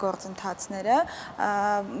կնքման գործընթացները։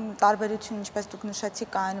 Տարբերությունը, ինչպես դուք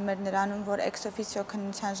նշեցիք, կայանում էր նրանում, որ ex officio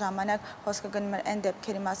քննության ժամանակ խոսքը գնում էր այն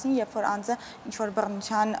դեպքերի մասին, երբ որ անձը ինչ որ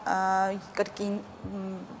բռնության կրկին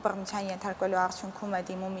բռնության ենթարկվելու արդյունքում է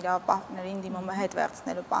դիմում իրավապահներին, դիմում է հետ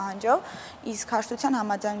վերցնելու պահանջով, իսկ հաշտության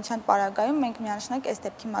համաձայնության պարագայում մենք միանշանակ այս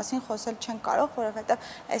դեպքի մասին խոսել չենք կարող, որովհետեւ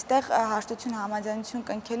այստեղ հաշտություն համաձայնություն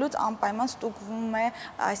կնքելուց անպայման ստուգվում է,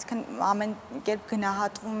 այսինքն ամեն կերպ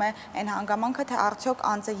գնահատվում է այն հանգամանքը, թե արդյոք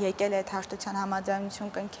անձը եկել է այդ հաշտության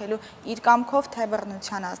համաձայնություն կնքելու իր կամքով, թե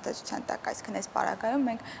բռնության ազդեցության տակ, այսինքն այս պարագայում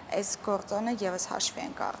մենք այս գործոնը եւս հաշվի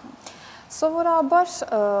ենք առնում։ Սովորաբար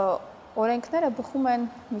օրենքները բխում են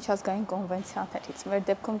միջազգային կոնվենցիաներից։ Մեր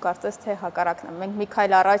դեպքում կարծես թե հակառակն է։ Մենք մի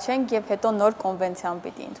քայլ առաջ ենք եւ հետո նոր կոնվենցիան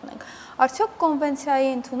պիտի ընդունենք։ Արդյոք կոնվենցիայի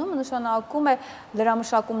ընդունումը նշանակում է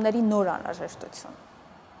լրամշակումների նոր անհրաժեշտություն։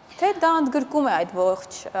 Թե դա ընդգրկում է այդ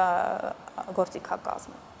ողջ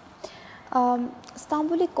գործիքակազմը։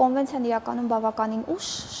 Ստամբուլի կոնվենցիան իրականում բավականին ուշ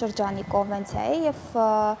շրջանի կոնվենցիա է եւ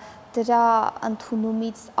դրա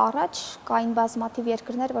ընդունումից առաջ կային բազմաթիվ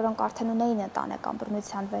երկրներ, որոնք արդեն ունեին ընտանեկան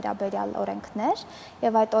բռնության վերաբերյալ օրենքներ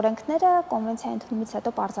եւ այդ օրենքները կոնվենցիայի ընդունումից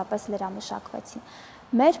հետո պարզապես լրամշակվեցին։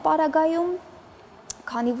 Մեր պարագայում,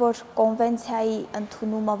 քանի որ կոնվենցիայի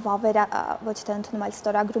ընդունումը ոչ թե ընդունումը, այլ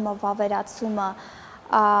ստորագրումը, վավերացումը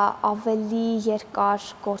ավելի երկար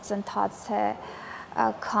գործընթաց է,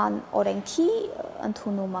 քան օրենքի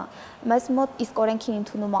ընդունումը, մեզ մոտ իսկ օրենքի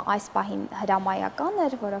ընդունումը այս պահին հրամայական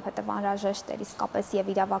էր, որովհետև անհրաժեշտ էր իսկապես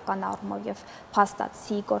եւ իրավական առումով եւ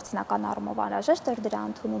փաստացի գործնական առումով անհրաժեշտ էր դրա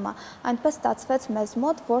ընդունումը, այնպես ստացվեց մեզ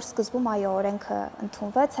մոտ, որ սկզբում այո օրենքը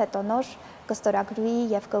ընդունվեց, հետո նոր կստորագրվի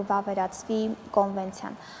եւ կվավերացվի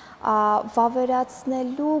կոնվենցիան։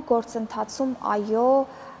 Վավերացնելու գործընթացում այո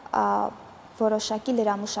որոշակի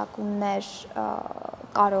լրամշակումներ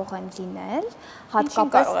կարող են լինել,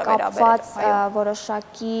 հատկապես կապված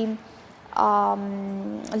որոշակի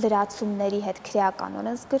լրացումների հետ քրեական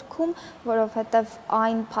օրենսգրքում, որովհետև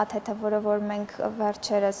այն փաթեթը, որ մենք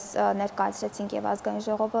վերջերս ներկայացրեցինք եւ ազգային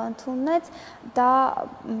ժողովը ընդունեց, դա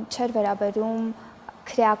չէր վերաբերում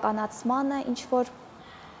քրեականացմանը, ինչ որ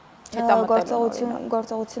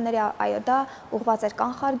գործողությունների, այո, դա ուղղված էր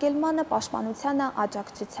կանխարգելմանը, պաշտպանությանը,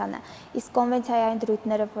 աջակցությանը։ Իսկ կոնվենցիայի այն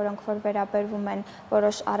դրույթները, որոնք որ վերաբերվում են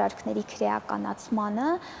որոշ արարքների քրեականացմանը,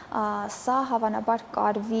 սա հավանաբար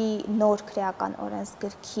կարվի նոր քրեական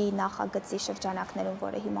օրենսգրքի նախագծի շրջանակներում,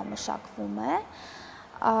 որը հիմա մշակվում է,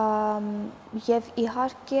 եւ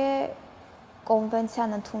իհարկե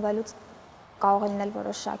կոնվենցիան ընդունվելուց կարող է լինել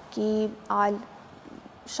որոշակի այլ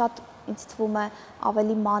շատ ինձ թվում է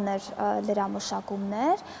ավելի մանր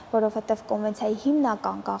լրամշակումներ, որովհետև կոնվենցիայի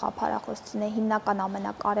հիմնական գաղափարախոսությունը, հիմնական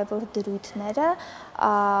ամենակարևոր դրույթները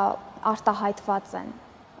արտահայտված են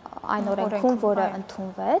այն օրենքում, որը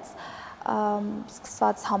ընդունվեց,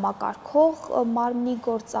 սկսված համակարգող մարմնի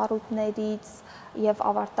գործառույթներից եւ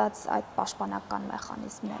ավարտած այդ պաշտպանական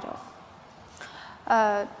մեխանիզմներով։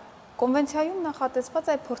 Կոնվենցիայում նախատեսված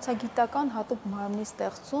է փորձագիտական հատուկ մարմնի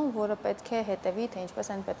ստեղծում, որը պետք է հետևի, թե ինչպես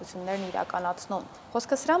են պետություններն իրականացնում։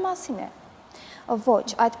 Խոսքը սրա մասին է։ Ոչ,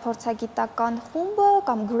 այդ փորձագիտական խումբը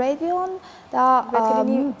կամ Gravion դա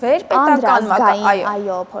վերպետական,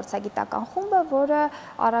 այո, փորձագիտական խումբը, որը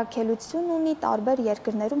առաքելություն ունի տարբեր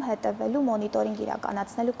երկրներում հետևելու, մոնիտորինգ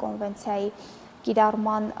իրականացնելու կոնվենցիայի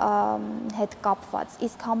կիրառման հետ կապված,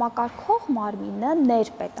 իսկ համակարգող մարմինը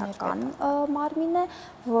ներպետական մարմին է,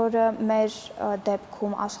 որը մեր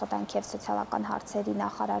դեպքում աշխատանքի եւ սոցիալական հարցերի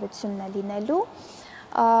նախարարությունն է լինելու,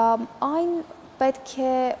 այն պետք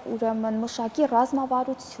է ուրեմն մշակի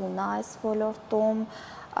ռազմավարությունը այս ոլորտում,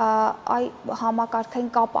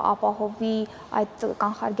 համակարգային կապը ապահովի այդ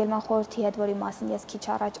կանխարգելման խորհրդի հետ, որի մասին ես քիչ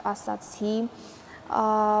առաջ ասացի,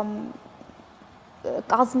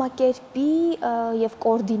 կազմակերպի եւ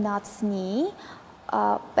կոորդինացնի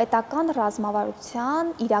պետական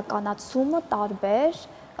ռազմավարության իրականացումը տարբեր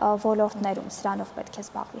ոլորտներում, սրանով պետք է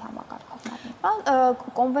զբաղվի համակարգող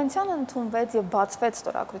մարմինը։ Կոնվենցիան ընդունվեց եւ բացվեց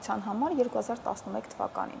ստորագրության համար 2011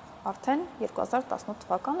 թվականին։ Արդեն 2018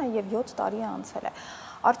 թվականը եւ 7 տարի է անցել է։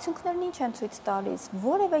 Արդյունքներն ինչ են ցույց տալիս,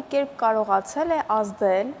 որևէ կերպ կարողացել է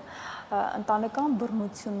ազդել ընտանեկան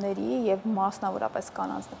բռնությունների եւ մասնավորապես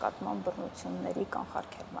կանանց նկատմամբ բռնությունների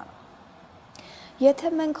կանխարգելմանը։ Եթե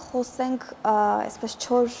մենք խոսենք այսպես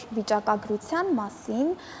չոր վիճակագրության մասին,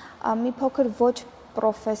 մի փոքր ոչ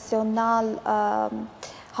պրոֆեսիոնալ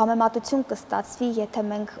համեմատություն կստացվի, եթե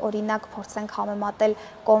մենք օրինակ փորձենք համեմատել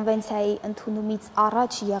կոնվենցիայի ընդունումից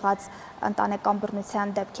առաջ եղած ընտանեկան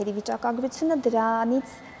բռնության դեպքերի վիճակագրությունը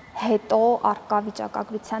դրանից հետո արկա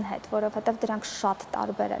վիճակագրության հետ, որովհետև դրանք շատ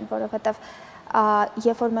տարբեր են, որովհետև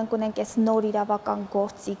երբ որ մենք ունենք այս նոր իրավական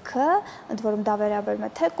գործիքը, ընդ որում դա վերաբերում է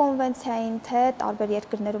թե կոնվենցիային, թե տարբեր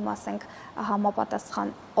երկրներում ասենք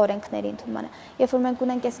համապատասխան օրենքների ընդունմանը, երբ որ մենք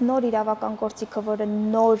ունենք այս նոր իրավական գործիքը, որը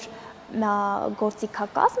նոր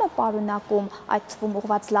գործիքակազմ է պարունակում, այդ թվում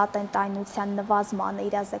ուղղված լատենտայնության նվազմանը,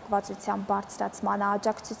 իրազեկվածության բարձրացմանը,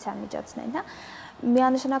 աջակցության միջոցներին,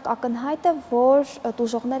 միանշանակ ակնհայտ է, որ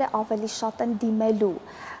տուժողները ավելի շատ են դիմելու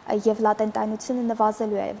եւ լատենտայնությունը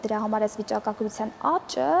նվազելու է, եւ դրա համար այս վիճակագրության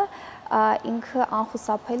աճը ինքը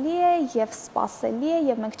անխուսափելի է եւ սպասելի է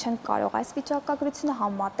եւ մենք չենք կարող այս վիճակագրությունը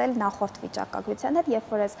համատել նախորդ վիճակագրության հետ,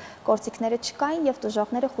 երբ որ այս գործիքները չկային եւ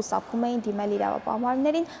տուժողները խուսափում էին դիմել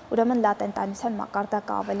իրավապահարներին, ուրեմն լատենտայնության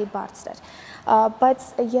մակարդակը ավելի բարձր էր։ Բայց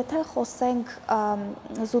եթե խոսենք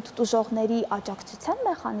զուտ տուժողների աջակցության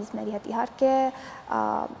մեխանիզմների հետ, իհարկե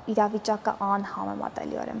իրավիճակը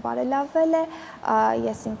անհամեմատելիորեն բարելավվել է,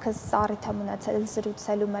 ես ինքս առիթ եմ ունեցել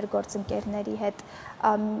զրուցելու մեր գործընկերների հետ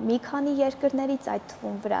մի քանի քանի երկրներից, այդ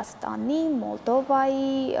թվում Վրաստանի,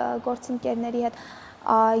 Մոլդովայի գործընկերների հետ,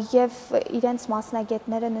 եւ իրենց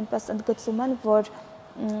մասնագետները նույնպես ընդգծում են, որ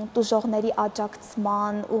տուժողների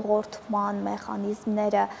աջակցման, ուղղորդման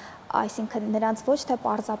մեխանիզմները, այսինքն նրանց ոչ թե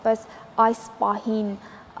պարզապես այս պահին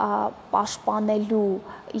պաշտպանելու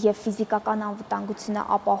եւ ֆիզիկական անվտանգությունը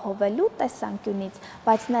ապահովելու տեսանկյունից,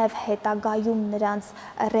 բայց նաեւ հետագայում նրանց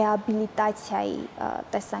ռեաբիլիտացիայի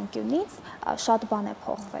տեսանկյունից շատ բան է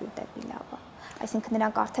փոխվել դեպի լավը։ Այսինքն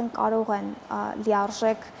նրանք արդեն կարող են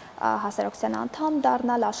լիարժեք հասարակության անդամ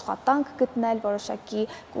դառնալ, աշխատանք գտնել, որոշակի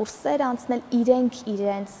կուրսեր անցնել,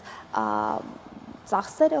 իրենց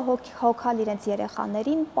ծախսերը հոգալ, իրենց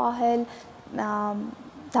երեխաներին պահել,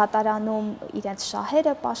 դատարանում իրենց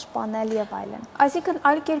շահերը պաշտպանել եւ այլն։ Այսինքն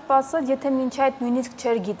այլ կերպ ասած, եթե մինչ այդ նույնիսկ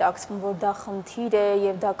չէր գիտակցվում, որ դա խնդիր է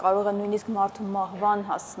եւ դա կարող է նույնիսկ մարդու մահվան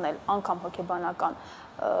հասցնել, անգամ հոգեբանական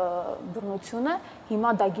բռնությունը,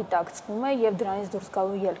 հիմա դա գիտակցվում է եւ դրանից դուրս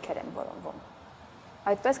գալու ելքեր են որոնվում։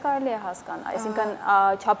 Այդպես կարելի է հասկանալ, այսինքն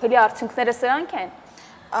չափելի արդյունքները սրանք են։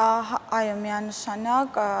 Այո,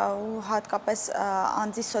 միանշանակ ու հատկապես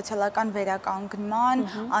անձի սոցիալական վերականգնման,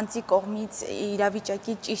 անձի կողմից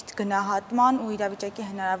իրավիճակի ճիշտ գնահատման ու իրավիճակի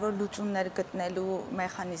հնարավոր լուծումներ գտնելու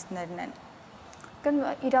մեխանիզմներն են։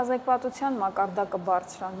 Իրազեկվածության մակարդակը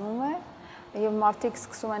բարձրանում է եւ մարդիկ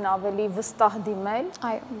սկսում են ավելի վստահ դիմել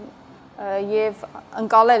եւ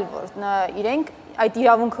ընկալել, որ իրենք այդ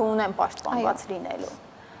իրավունքը ունեն պաշտպանված լինելու։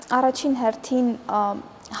 Առաջին հերթին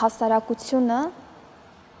հասարակությունը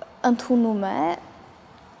ընդունում է,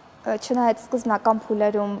 չնայած սկզբնական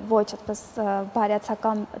փուլերում ոչ այդպես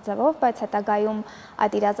բարյացակամ ձևով, բայց հետագայում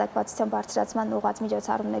այդ իրազեկվածության բարձրացման ուղղված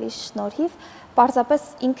միջոցառումների շնորհիվ պարզապես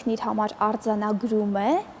ինքն իր համար արձանագրում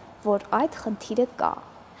է, որ այդ խնդիրը կա,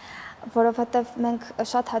 որովհետև մենք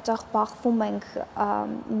շատ հաճախ բախվում ենք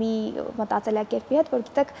մի մտածելակերպի հետ, որ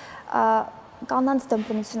գիտեք, կանանց դեմ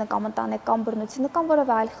բռնությունը կամ ընտանեկան բռնությունը կամ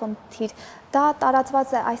որևէ այլ խնդիր, դա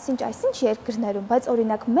տարածված է այսինչ երկրներում, բայց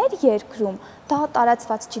օրինակ մեր երկրում դա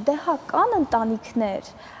տարածված չի, դե հա կան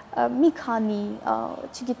ընտանիքներ, մի քանի,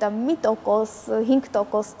 չգիտեմ, մի տոկոս,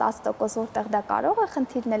 5%, 10%, որտեղ դա կարող է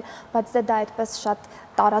խնդիր լինել, բայց դա այդպես շատ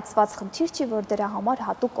տարածված խնդիր չի, որ դրա համար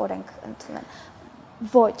հատուկ օրենք ընդունեն։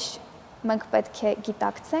 Ոչ, մենք պետք է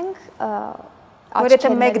գիտակցենք, որ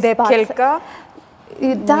եթե մեկ դեպք էլ կա,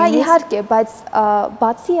 դա իհարկե, բայց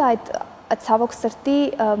բացի այդ ցավոք սրտի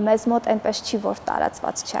մեզ մոտ այնպես չի, որ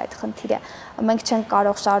տարածված չի այդ խնդիրը։ Մենք չենք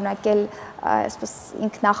կարող շարունակել այսպես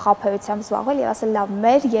ինքնախաբեությամբ զբաղվել եւ ասել լավ,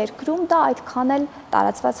 մեր երկրում դա այդքան էլ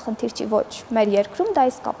տարածված խնդիր չի, ոչ, մեր երկրում դա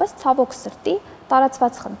իսկապես ցավոք սրտի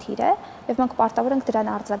տարածված խնդիր է եւ մենք պարտավոր ենք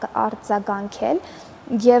դրան արձագանքել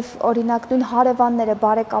եւ օրինակ նույն հարևանները,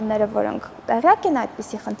 բարեկամները, որոնք տեղյակ են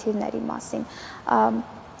այդպիսի խնդիրների մասին,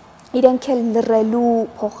 իրենք էլ լռելու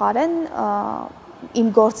փոխարեն, իմ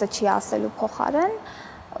գործը չի ասելու փոխարեն,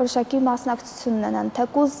 որոշակի մասնակցություն ունենան,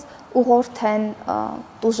 թեկուզ ուղղորդեն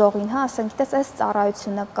տուժողին, հա, ասենք, գիտես, այս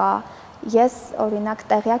ծառայությունը կա, ես օրինակ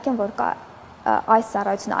տեղյակ եմ, որ կա այս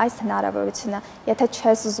ծառայությունը, այս հնարավորությունը, եթե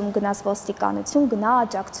չես ուզում գնաս ոստիկանություն, գնա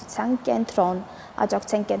աջակցության կենտրոն,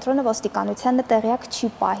 աջակցության կենտրոնը ոստիկանությանը տեղյակ չի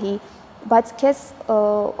պահի, բայց քեզ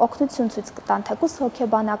օգնություն ցույց կտան, թեկուզ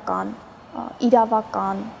հոգեբանական,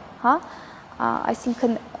 իրավական, հա,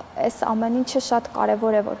 այսինքն այս ամեն ինչը շատ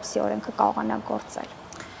կարևոր է, որպեսզի օրենքը կարողանա գործել։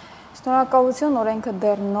 Շնորհակալություն, օրենքը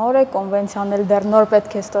դեռ նոր է, կոնվենցիան էլ դեռ նոր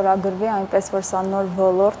պետք է ստորագրվի, այնպես որ սա նոր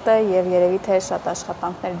ոլորտ է եւ երևի թե շատ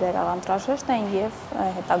աշխատանքներ դեռ անհրաժեշտ են եւ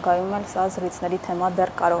հետագայում էլ սա զրույցների թեմա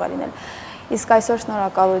դեռ կարող է լինել։ Իսկ այսօր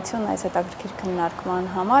շնորհակալություն այս հետաքրքիր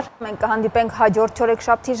քննարկման համար։ Մենք կհանդիպենք հաջորդ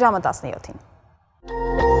չորեքշաբթի ժամը 17-ին։